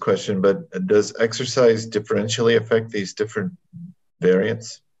answer this question, but does exercise differentially affect these different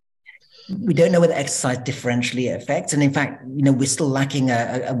variants? We don't know whether exercise differentially affects. And in fact, we're still lacking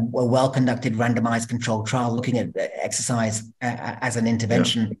a well-conducted randomized controlled trial looking at exercise as an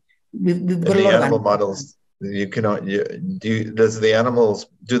intervention. Yeah. We've got a lot of animal models. You cannot. Do the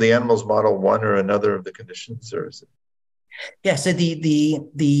animals model one or another of the conditions, or is it? Yeah. So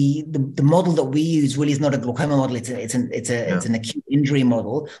the model that we use really is not a glaucoma model. It's an acute injury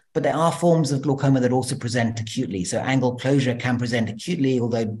model. But there are forms of glaucoma that also present acutely. So angle closure can present acutely,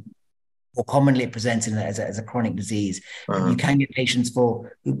 although more commonly it presents as a chronic disease. You can get patients who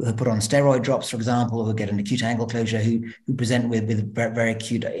put on steroid drops, for example, or who get an acute angle closure who present with very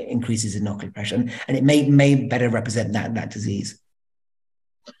acute increases in ocular pressure. And it may better represent that disease.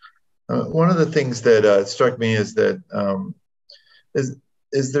 One of the things that struck me is that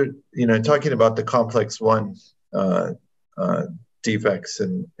is there, talking about the complex 1 defects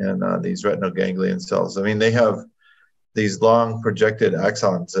in these retinal ganglion cells. I mean, they have these long projected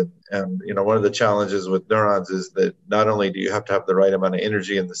axons, and one of the challenges with neurons is that not only do you have to have the right amount of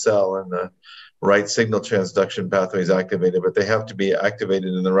energy in the cell and the right signal transduction pathways activated, but they have to be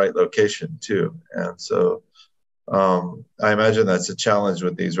activated in the right location too. And so I imagine that's a challenge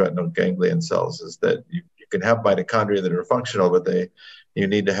with these retinal ganglion cells, is that you can have mitochondria that are functional, but you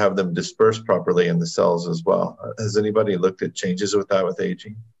need to have them dispersed properly in the cells as well. Has anybody looked at changes with that with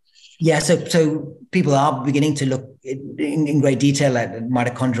aging? Yeah, so people are beginning to look in great detail at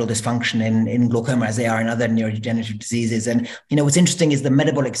mitochondrial dysfunction in glaucoma, as they are in other neurodegenerative diseases. And what's interesting is the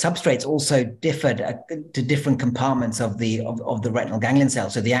metabolic substrates also differ to different compartments of the retinal ganglion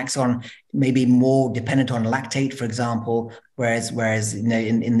cell. So the axon may be more dependent on lactate, for example, whereas in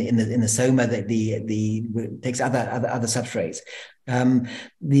the soma that the takes other substrates.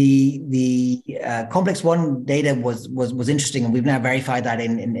 The complex 1 data was interesting, and we've now verified that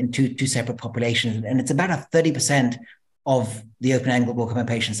in two separate populations, and it's about 30% of the open angle glaucoma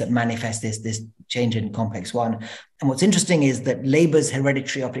patients that manifest this change in complex 1. And what's interesting is that Leber's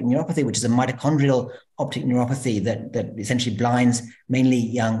hereditary optic neuropathy, which is a mitochondrial optic neuropathy that essentially blinds mainly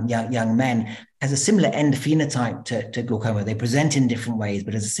young men, has a similar end phenotype to glaucoma. They present in different ways,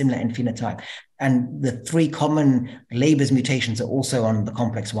 but has a similar end phenotype. And the 3 common Leber's mutations are also on the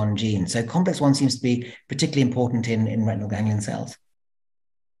complex 1 gene. So complex 1 seems to be particularly important in retinal ganglion cells.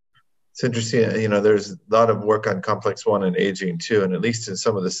 It's interesting, there's a lot of work on complex 1 and aging too, and at least in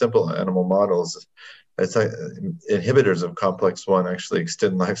some of the simple animal models, it's like inhibitors of complex 1 actually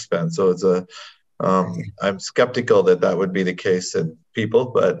extend lifespan. So it's I'm skeptical that would be the case in people,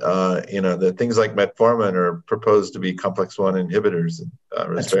 but the things like metformin are proposed to be complex 1 inhibitors.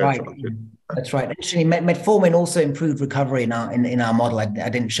 That's right. That's right. Actually, metformin also improved recovery in our model. I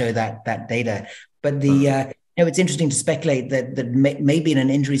didn't show that data, but the It's interesting to speculate that maybe in an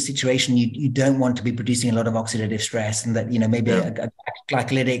injury situation, you don't want to be producing a lot of oxidative stress, and that, maybe a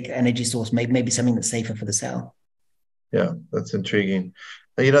glycolytic energy source may be something that's safer for the cell. Yeah, that's intriguing.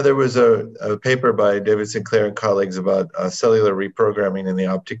 There was a paper by David Sinclair and colleagues about cellular reprogramming in the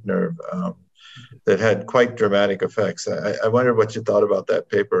optic nerve that had quite dramatic effects. I wondered what you thought about that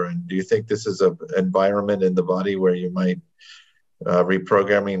paper, and do you think this is an environment in the body where you might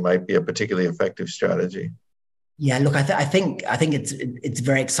reprogramming might be a particularly effective strategy? Yeah, look, I think it's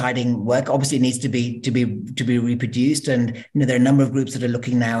very exciting work. Obviously, it needs to be reproduced, and there are a number of groups that are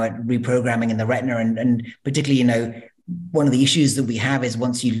looking now at reprogramming in the retina, and particularly, one of the issues that we have is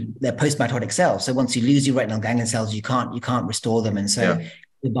they're post-mitotic cells. So once you lose your retinal ganglion cells, you can't restore them, and so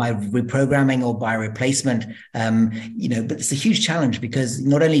by reprogramming or by replacement, but it's a huge challenge, because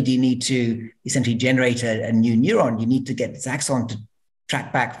not only do you need to essentially generate a new neuron, you need to get this axon to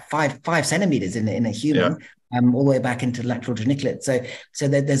track back five centimeters in a human. All the way back into lateral geniculate. So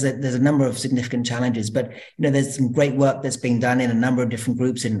there's a number of significant challenges, but there's some great work that's being done in a number of different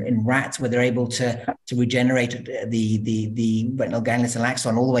groups in rats, where they're able to regenerate the retinal ganglion cell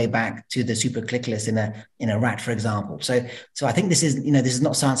axon all the way back to the supracliculus in a rat, for example. So I think this is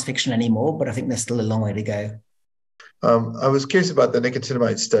not science fiction anymore, but I think there's still a long way to go. I was curious about the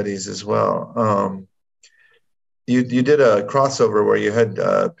nicotinamide studies as well. You did a crossover where you had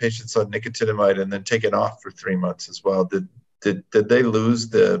patients on nicotinamide and then taken off for 3 months as well. Did they lose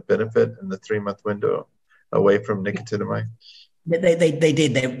the benefit in the 3-month window away from nicotinamide? They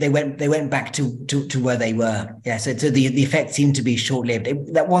did. They went back to where they were. Yeah. So the effect seemed to be short-lived.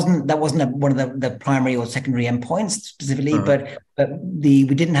 That wasn't one of the primary or secondary endpoints specifically, but we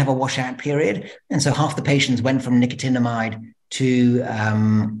didn't have a washout period, and so half the patients went from nicotinamide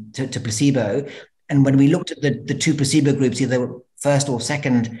to placebo. And when we looked at the two placebo groups, either first or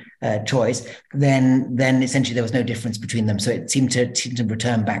second choice, then essentially there was no difference between them. So it seemed to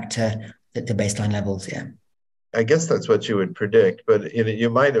return back to baseline levels. Yeah, I guess that's what you would predict, but you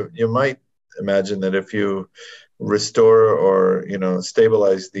might imagine that if you restore or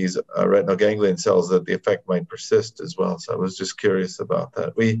stabilize these retinal ganglion cells, that the effect might persist as well. So I was just curious about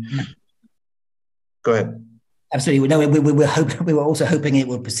that. Go ahead. Absolutely. No, we were also hoping it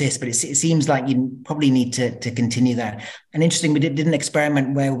would persist, but it seems like you probably need to continue that. And interesting, we did an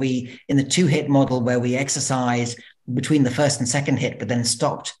experiment where in the 2-hit model, where we exercised between the first and second hit, but then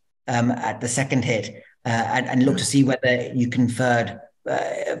stopped at the second hit and looked to see whether you conferred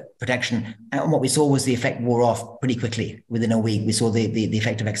protection. And what we saw was the effect wore off pretty quickly. Within a week, we saw the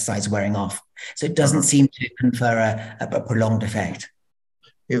effect of exercise wearing off. So it doesn't seem to confer a prolonged effect.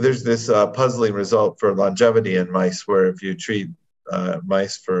 There's this puzzling result for longevity in mice, where if you treat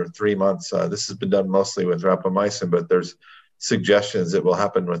mice for 3 months, this has been done mostly with rapamycin, but there's suggestions it will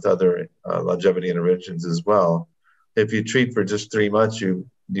happen with other longevity interventions as well. If you treat for just 3 months, you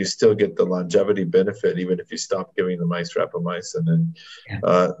still get the longevity benefit, even if you stop giving the mice rapamycin. And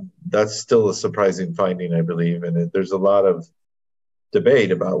that's still a surprising finding, I believe. And there's a lot of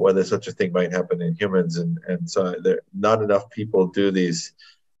debate about whether such a thing might happen in humans. And so not enough people do these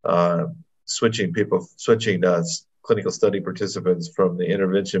switching clinical study participants from the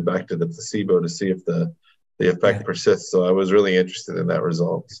intervention back to the placebo to see if the effect persists. So I was really interested in that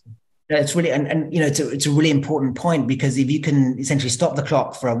result. Yeah, it's really, and it's a really important point, because if you can essentially stop the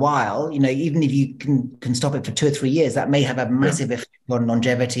clock for a while, even if you can stop it for 2 or 3 years, that may have a massive effect on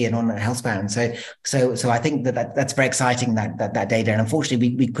longevity and on health span. So I think that's very exciting, that data. And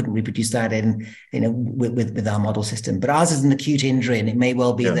unfortunately, we couldn't reproduce that with our model system. But ours is an acute injury, and it may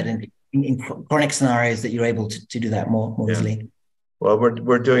well be that in chronic scenarios that you're able to do that more easily. Well,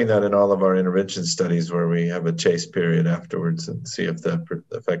 we're doing that in all of our intervention studies, where we have a chase period afterwards and see if the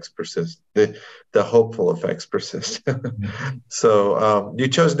effects persist, the hopeful effects persist. So you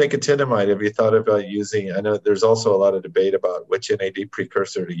chose nicotinamide. Have you thought about using, I know there's also a lot of debate about which NAD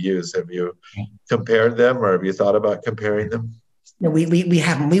precursor to use. Have you compared them, or have you thought about comparing them? No, we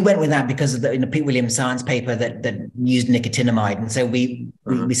haven't. We went with that because of the Pete Williams science paper that used nicotinamide, and so we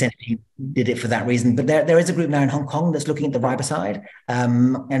essentially did it for that reason. But there is a group now in Hong Kong that's looking at the riboside,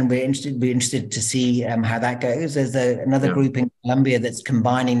 and we're interested to see how that goes. There's another group in Colombia that's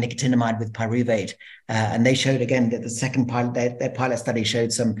combining nicotinamide with pyruvate, and they showed again that the second pilot, their pilot study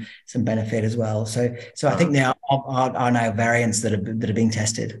showed some benefit as well. So I think there are now variants that are being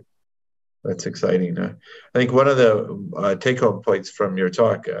tested. That's exciting. I think one of the take-home points from your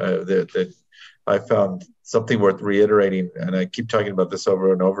talk that I found something worth reiterating, and I keep talking about this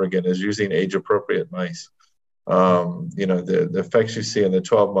over and over again, is using age-appropriate mice. The effects you see in the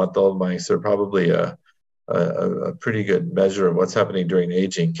 12-month-old mice are probably a pretty good measure of what's happening during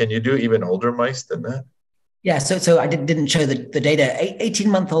aging. Can you do even older mice than that? Yeah, so I didn't show the data.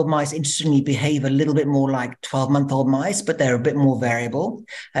 18-month-old mice, interestingly, behave a little bit more like 12-month-old mice, but they're a bit more variable.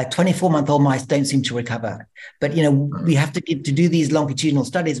 24-month-old mice don't seem to recover. But, we have to do these longitudinal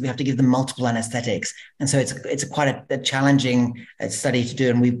studies, we have to give them multiple anesthetics. And so it's quite a challenging study to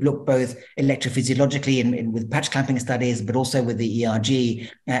do. And we've looked both electrophysiologically and with patch clamping studies, but also with the ERG.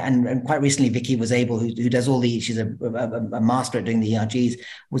 And quite recently, Vicky was able, who does all she's a master at doing the ERGs,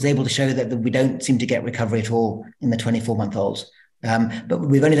 was able to show that we don't seem to get recovery at all in the 24-month-olds. But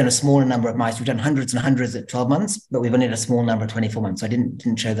we've only done a smaller number of mice. We've done hundreds and hundreds at 12 months, but we've only done a small number at 24 months. So I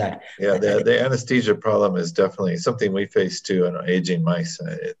didn't show that. Yeah, the anesthesia problem is definitely something we face too in our aging mice.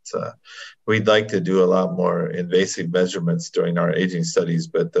 We'd like to do a lot more invasive measurements during our aging studies,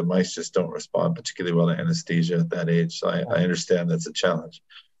 but the mice just don't respond particularly well to anesthesia at that age. So I understand that's a challenge.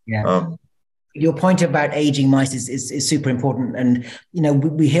 Yeah. Your point about aging mice is super important. And,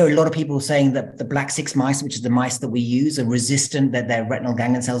 we hear a lot of people saying that the black 6 mice, which is the mice that we use, are resistant, that their retinal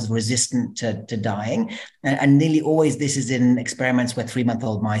ganglion cells are resistant to dying. And nearly always this is in experiments where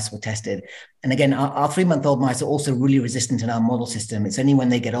 3-month-old mice were tested. And again, our 3-month-old mice are also really resistant in our model system. It's only when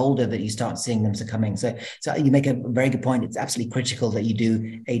they get older that you start seeing them succumbing. So you make a very good point. It's absolutely critical that you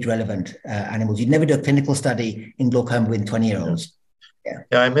do age-relevant animals. You'd never do a clinical study in glaucoma with 20-year-olds. Yeah,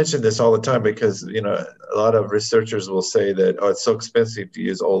 I mention this all the time because, a lot of researchers will say that, it's so expensive to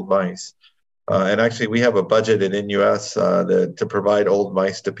use old mice. And actually, we have a budget in NUS to provide old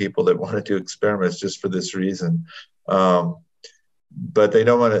mice to people that want to do experiments just for this reason. But they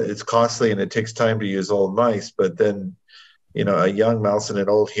don't want to, it's costly and it takes time to use old mice. But then, a young mouse and an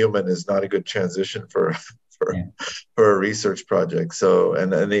old human is not a good transition for a research project. So,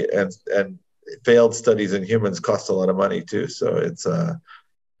 and failed studies in humans cost a lot of money too. So it's,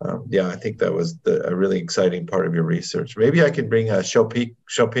 I think that was a really exciting part of your research. Maybe I can bring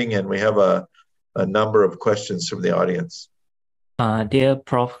Xiaoping in. We have a number of questions from the audience. Dear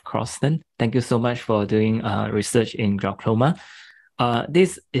Prof Crowston, thank you so much for doing research in glaucoma.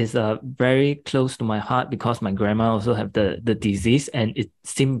 This is very close to my heart because my grandma also have the disease, and it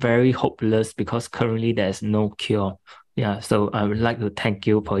seemed very hopeless because currently there's no cure. Yeah, so I would like to thank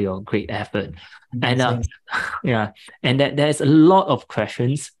you for your great effort. And and there's a lot of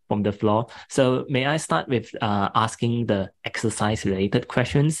questions from the floor. So may I start with asking the exercise-related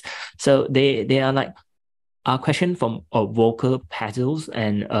questions? So they are like a question from vocal pedals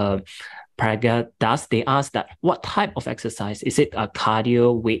and Pragya Das. They ask that what type of exercise? Is it a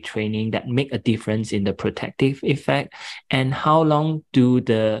cardio weight training that make a difference in the protective effect? And how long do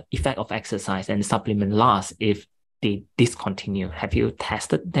the effect of exercise and supplement last if they discontinue? Have you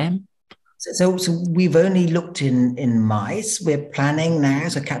tested them? So we've only looked in mice. We're planning now.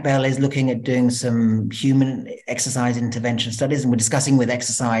 So Kat Bell is looking at doing some human exercise intervention studies, and we're discussing with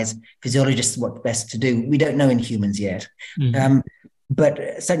exercise physiologists what best to do. We don't know in humans yet. Mm-hmm.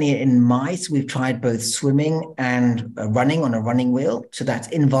 But certainly in mice, we've tried both swimming and running on a running wheel. So that's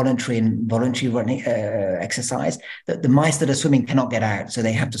involuntary and voluntary running exercise. The mice that are swimming cannot get out, so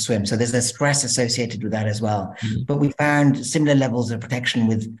they have to swim. So there's a stress associated with that as well. Mm-hmm. But we found similar levels of protection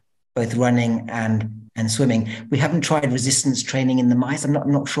with both running and swimming. We haven't tried resistance training in the mice. I'm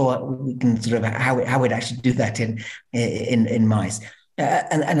not sure we can sort of how we'd actually do that in mice.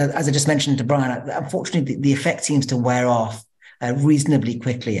 And as I just mentioned to Brian, unfortunately, the effect seems to wear off reasonably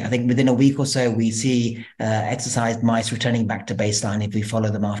quickly. I think within a week or so, we see exercised mice returning back to baseline if we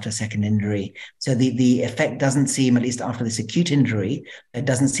follow them after a second injury. So the effect doesn't seem, at least after this acute injury, it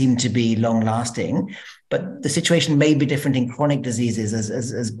doesn't seem to be long lasting. But the situation may be different in chronic diseases,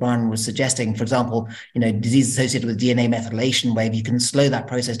 as Brian was suggesting. For example, diseases associated with DNA methylation, where if you can slow that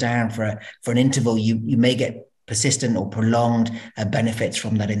process down for an interval, you may get persistent or prolonged benefits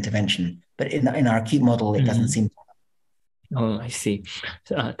from that intervention. But in our acute model, it doesn't seem to. Oh, I see.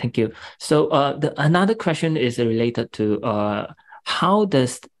 Thank you. So another question is related to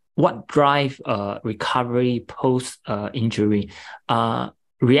what drive recovery post injury?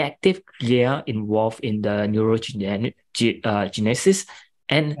 Reactive glia involved in the neurogenesis?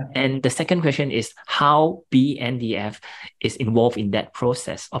 And the second question is how BNDF is involved in that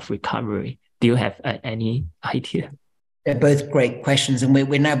process of recovery? Do you have any idea? They're both great questions, and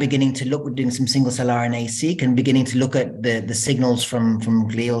we're now beginning to look. We're doing some single-cell RNA-seq and beginning to look at the signals from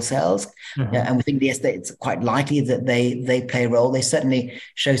glial cells, and we think yes, that it's quite likely that they play a role. They certainly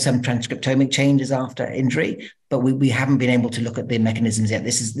show some transcriptomic changes after injury, but we haven't been able to look at the mechanisms yet.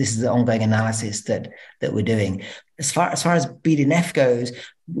 This is the ongoing analysis that we're doing. As far as BDNF goes,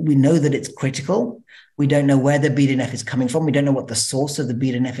 we know that it's critical. We don't know where the BDNF is coming from. We don't know what the source of the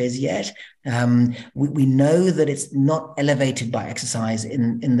BDNF is yet. We know that it's not elevated by exercise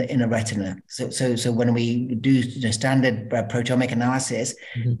in a retina. So when we do standard proteomic analysis,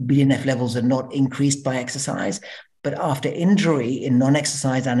 BDNF levels are not increased by exercise. But after injury in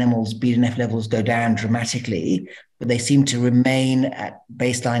non-exercise animals, BDNF levels go down dramatically, but they seem to remain at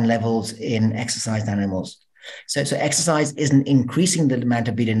baseline levels in exercised animals. So exercise isn't increasing the amount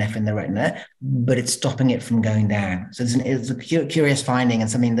of BDNF in the retina, but it's stopping it from going down. So it's a curious finding, and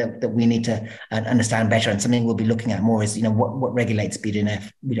something that we need to understand better, and something we'll be looking at more is, what regulates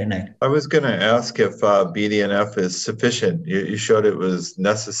BDNF? We don't know. I was going to ask if BDNF is sufficient. You showed it was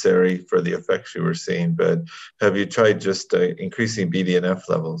necessary for the effects you were seeing, but have you tried just increasing BDNF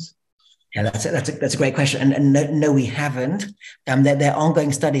levels? Yeah, that's a great question. And no, we haven't. There are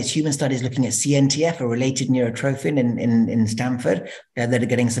ongoing studies, human studies, looking at CNTF, a related neurotrophin in Stanford, that are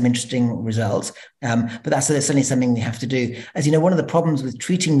getting some interesting results. But that's certainly something we have to do. As you know, one of the problems with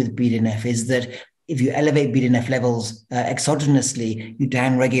treating with BDNF is that if you elevate BDNF levels exogenously, you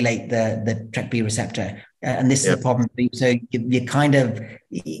downregulate the TrkB receptor. And this is the problem. So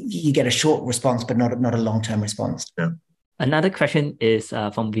you get a short response, but not a long-term response. Yeah. Another question is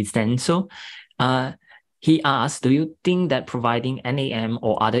from Vincenzo. He asked, do you think that providing NAM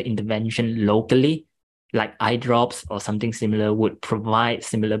or other intervention locally, like eye drops or something similar, would provide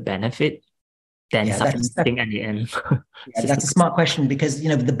similar benefit than supplementing NAM? That's a smart question, because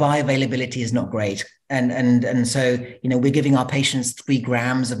the bioavailability is not great. And so, we're giving our patients 3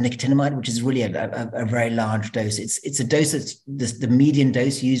 grams of nicotinamide, which is really a very large dose. It's a dose that's the median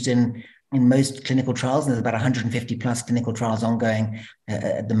dose used in most clinical trials, and there's about 150 plus clinical trials ongoing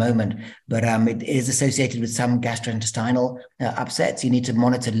at the moment. But it is associated with some gastrointestinal upsets. You need to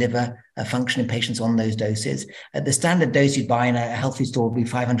monitor liver function in patients on those doses. The standard dose you'd buy in a health food store would be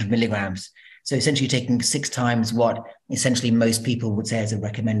 500 milligrams. So essentially taking 6 times what essentially most people would say is a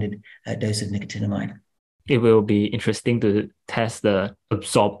recommended dose of nicotinamide. It will be interesting to test the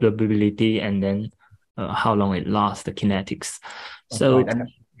absorbability and then how long it lasts, the kinetics. So. Right.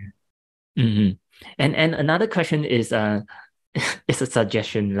 And another question is it's a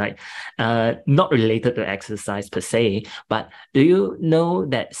suggestion, like not related to exercise per se, but do you know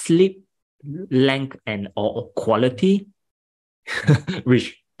that sleep length and or quality,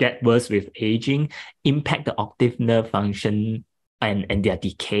 which get worse with aging, impact the optic nerve function and their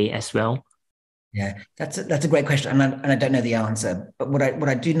decay as well? Yeah, that's a great question, and I don't know the answer. But what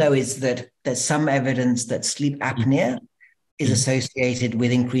I do know is that there's some evidence that sleep apnea is associated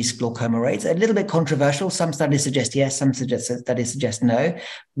with increased glaucoma rates. A little bit controversial. Some studies suggest yes, some studies suggest no.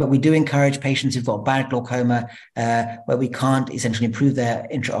 But we do encourage patients who've got bad glaucoma, where we can't essentially improve their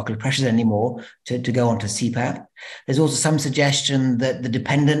intraocular pressures anymore, to go on to CPAP. There's also some suggestion that the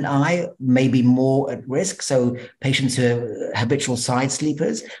dependent eye may be more at risk. So patients who are habitual side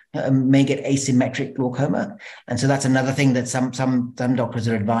sleepers may get asymmetric glaucoma. And so that's another thing that some doctors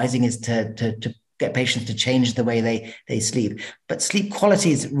are advising, is to get patients to change the way they sleep. But sleep quality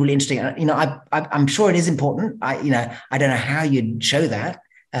is really interesting. I'm sure it is important. I don't know how you'd show that,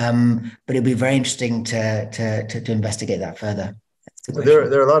 but it'd be very interesting to investigate that further. There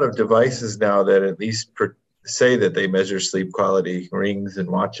are a lot of devices now that at least say that they measure sleep quality, rings and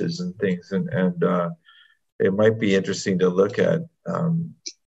watches and things, and it might be interesting to look at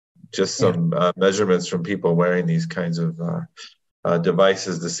just some measurements from people wearing these kinds of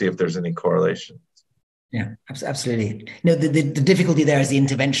devices to see if there's any correlation. Yeah, absolutely. The difficulty there is the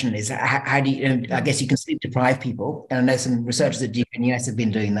intervention. Is how do you? I guess you can sleep deprive people, and I know some researchers at Duke-NUS have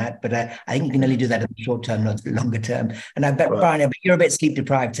been doing that, but I think you can only do that in the short term, not the longer term. And I bet, Brian, you're a bit sleep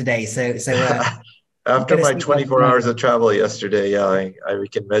deprived today, so. After my 24 hours of travel yesterday, we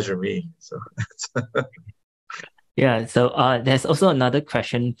can measure me. So. Yeah. So there's also another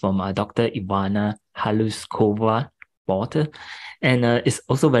question from Dr. Ivana Haluskova-Porter. And it's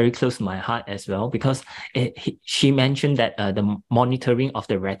also very close to my heart as well, because she mentioned that the monitoring of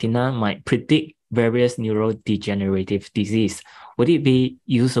the retina might predict various neurodegenerative disease. Would it be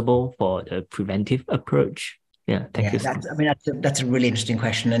usable for the preventive approach? Yeah, thank you. That's a really interesting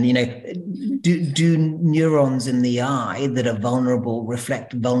question. And do neurons in the eye that are vulnerable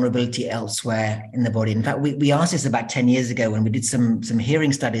reflect vulnerability elsewhere in the body? In fact, we asked this about 10 years ago when we did some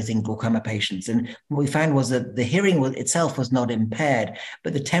hearing studies in glaucoma patients, and what we found was that the hearing itself was not impaired,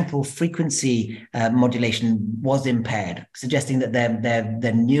 but the temporal frequency modulation was impaired, suggesting that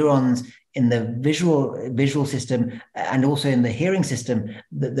their neurons in the visual system and also in the hearing system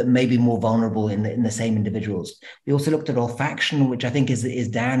that may be more vulnerable in the same individuals. We also looked at olfaction, which I think is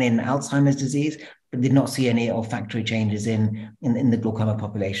down in Alzheimer's disease. but did not see any olfactory changes in the glaucoma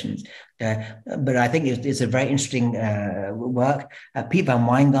populations. But I think it's a very interesting work. Pete van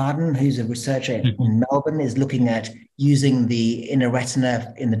Wijngaarden, who's a researcher in Melbourne, is looking at using the inner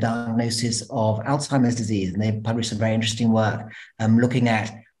retina in the diagnosis of Alzheimer's disease. And they've published some very interesting work looking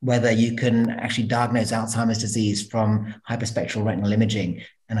at whether you can actually diagnose Alzheimer's disease from hyperspectral retinal imaging.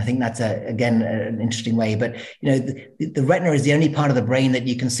 And I think that's, again, an interesting way. But, the retina is the only part of the brain that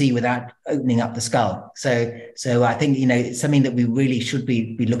you can see without opening up the skull. So I think, it's something that we really should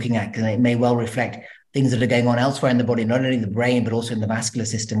be looking at, because it may well reflect things that are going on elsewhere in the body, not only the brain, but also in the vascular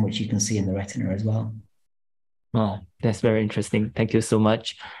system, which you can see in the retina as well. Oh, that's very interesting. Thank you so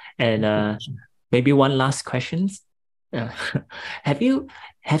much. And maybe one last question. Have you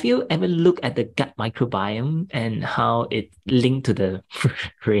ever looked at the gut microbiome and how it linked to the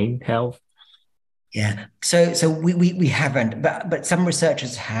brain health? Yeah, so we haven't, but some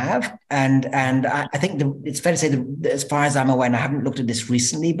researchers have, and I think it's fair to say that as far as I'm aware, and I haven't looked at this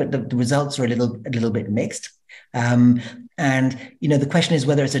recently, but the results are a little bit mixed. And the question is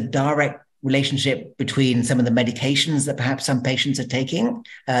whether it's a direct relationship between some of the medications that perhaps some patients are taking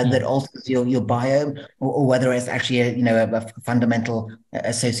that alters your biome, or whether it's actually a fundamental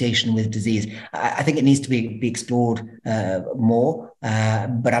association with disease. I think it needs to be explored more,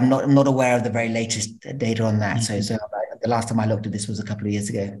 but I'm not aware of the very latest data on that. So the last time I looked at this was a couple of years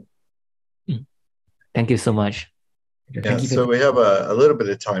ago. Thank you so much. Yeah, so we have a little bit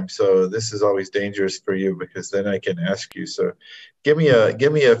of time, so this is always dangerous for you, because then I can ask you. So give me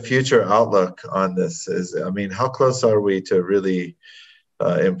a future outlook on this. How close are we to really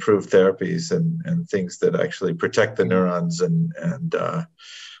improve therapies and things that actually protect the neurons and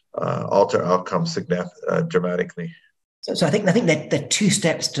alter outcomes dramatically? So I think that there are two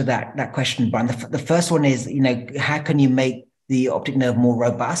steps to that question, Brian. The first one is, how can you make the optic nerve more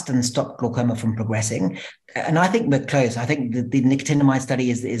robust and stop glaucoma from progressing? And I think we're close. I think the nicotinamide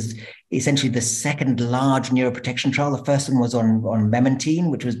study is essentially the second large neuroprotection trial. The first one was on memantine,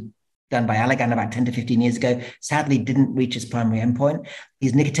 which was done by Allergan about 10 to 15 years ago, sadly didn't reach its primary endpoint.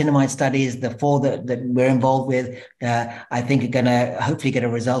 These nicotinamide studies, the four that we're involved with, I think are going to hopefully get a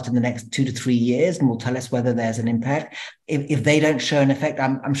result in the next 2 to 3 years, and will tell us whether there's an impact. If they don't show an effect,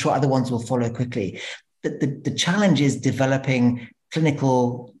 I'm sure other ones will follow quickly. The challenge is developing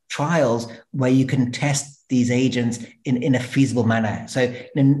clinical trials where you can test these agents in a feasible manner. So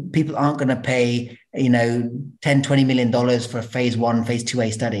people aren't going to pay, $10-20 million for a phase 1, phase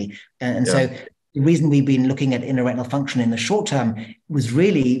 2A study. And so the reason we've been looking at inner retinal function in the short term was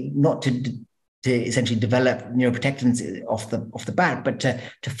really not to essentially develop neuroprotectants off the bat, but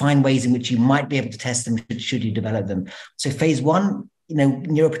to find ways in which you might be able to test them should you develop them. So phase 1,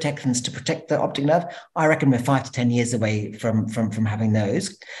 neuroprotectants to protect the optic nerve, I reckon we're 5 to 10 years away from having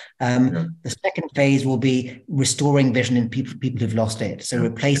those. The second phase will be restoring vision in people who've lost it. So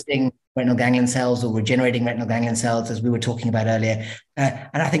replacing retinal ganglion cells or regenerating retinal ganglion cells, as we were talking about earlier.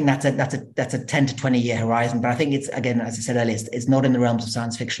 And I think that's a 10 to 20 year horizon. But I think it's, again, as I said earlier, it's not in the realms of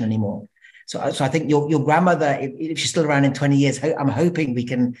science fiction anymore. So I think your grandmother, if she's still around in 20 years, I'm hoping we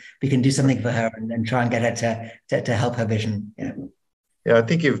can do something for her and try and get her to help her vision. Yeah, I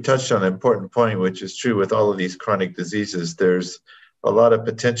think you've touched on an important point, which is true with all of these chronic diseases. There's a lot of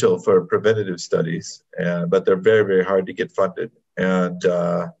potential for preventative studies, but they're very, very hard to get funded. And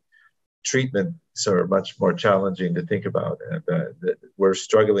treatments are much more challenging to think about. And we're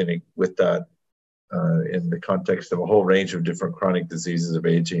struggling with that in the context of a whole range of different chronic diseases of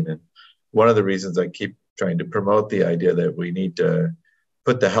aging. And one of the reasons I keep trying to promote the idea that we need to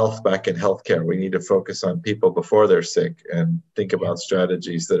put the health back in healthcare. We need to focus on people before they're sick and think about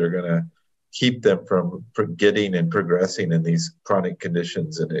strategies that are going to keep them from getting and progressing in these chronic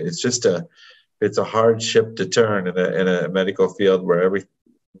conditions. And it's a hard ship to turn in a medical field where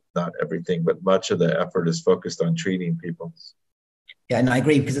not everything, but much of the effort is focused on treating people. Yeah, and I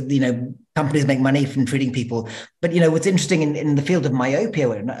agree, because companies make money from treating people. But what's interesting in the field of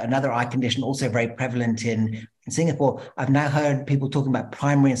myopia, another eye condition also very prevalent in Singapore, I've now heard people talking about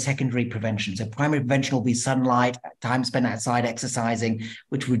primary and secondary prevention. So primary prevention will be sunlight, time spent outside exercising,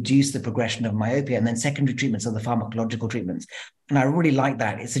 which reduce the progression of myopia. And then secondary treatments are the pharmacological treatments. And I really like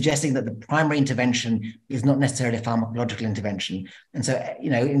that. It's suggesting that the primary intervention is not necessarily a pharmacological intervention. And so,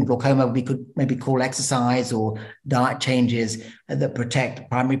 in glaucoma, we could maybe call exercise or diet changes that protect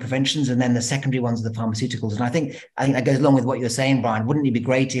primary preventions, and then the secondary ones are the pharmaceuticals. And I think that goes along with what you're saying, Brian. Wouldn't it be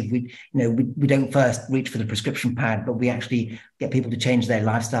great if we don't first reach for the prescription pad, but we actually get people to change their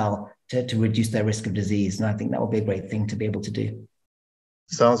lifestyle to reduce their risk of disease? And I think that would be a great thing to be able to do.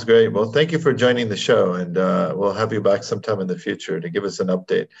 Sounds great. Well, thank you for joining the show, and we'll have you back sometime in the future to give us an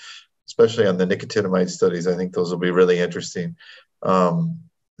update. especially on the nicotinamide studies. I think those will be really interesting, the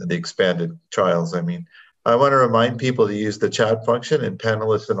expanded trials, I mean. I want to remind people to use the chat function and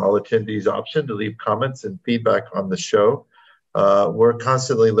panelists and all attendees option to leave comments and feedback on the show. We're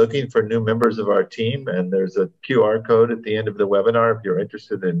constantly looking for new members of our team, and there's a QR code at the end of the webinar if you're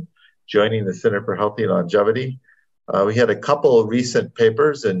interested in joining the Center for Healthy Longevity. We had a couple of recent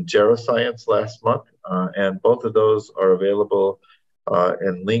papers in Geroscience last month, and both of those are available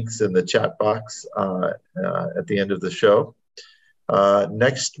in links in the chat box at the end of the show.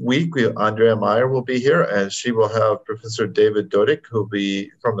 Next week, Andrea Meyer will be here, and she will have Professor David Dodik, who'll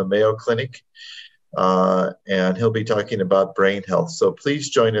be from the Mayo Clinic, and he'll be talking about brain health. So please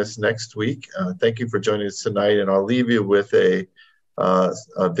join us next week. Thank you for joining us tonight, and I'll leave you with a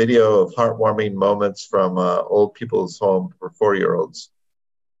video of heartwarming moments from Old People's Home for 4-year-olds.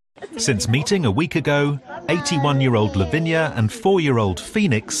 Since meeting a week ago, 81-year-old Lavinia and 4-year-old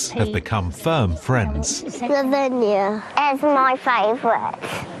Phoenix have become firm friends. Lavinia is my favourite.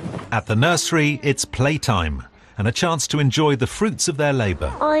 At the nursery, it's playtime and a chance to enjoy the fruits of their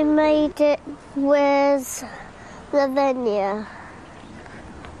labour. I made it with Lavinia.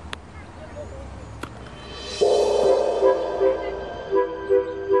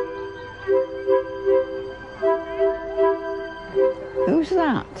 Who's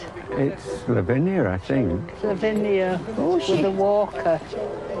that? It's Lavinia, I think. It's Lavinia with a walker.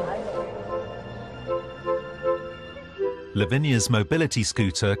 Lavinia's mobility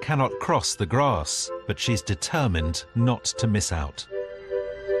scooter cannot cross the grass, but she's determined not to miss out.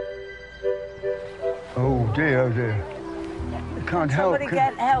 Oh dear, oh dear. Can't help. Somebody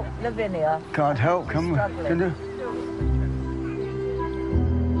get help, Lavinia. Can't help, can you?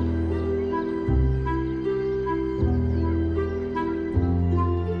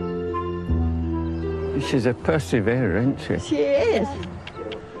 She's a perseverer, isn't she? She is.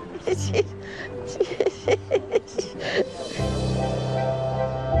 She is.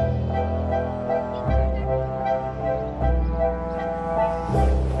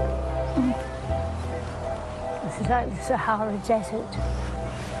 This is like the Sahara Desert.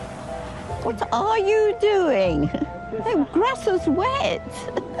 What are you doing? The grass is wet.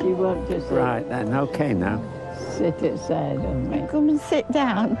 You want to sit. Right then, okay now. Sit aside on me. Come and sit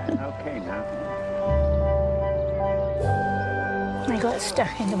down. Okay now. I got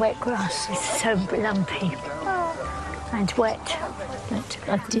stuck in the wet grass. It's so lumpy and wet, but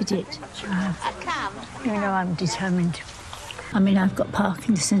I did it. You know, I'm determined. I mean, I've got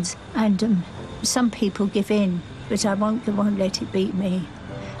Parkinson's, and some people give in, but I won't let it beat me.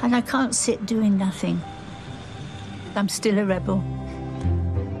 And I can't sit doing nothing. I'm still a rebel.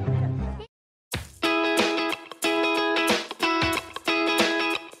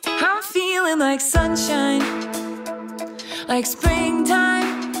 I'm feeling like sunshine, like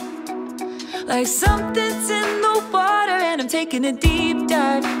springtime, like something's in the water and I'm taking a deep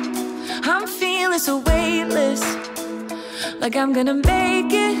dive. I'm feeling so weightless, like I'm gonna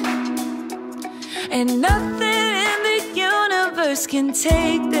make it, and nothing in the universe can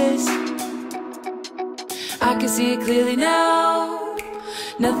take this. I can see it clearly now,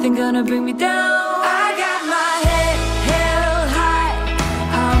 nothing gonna bring me down.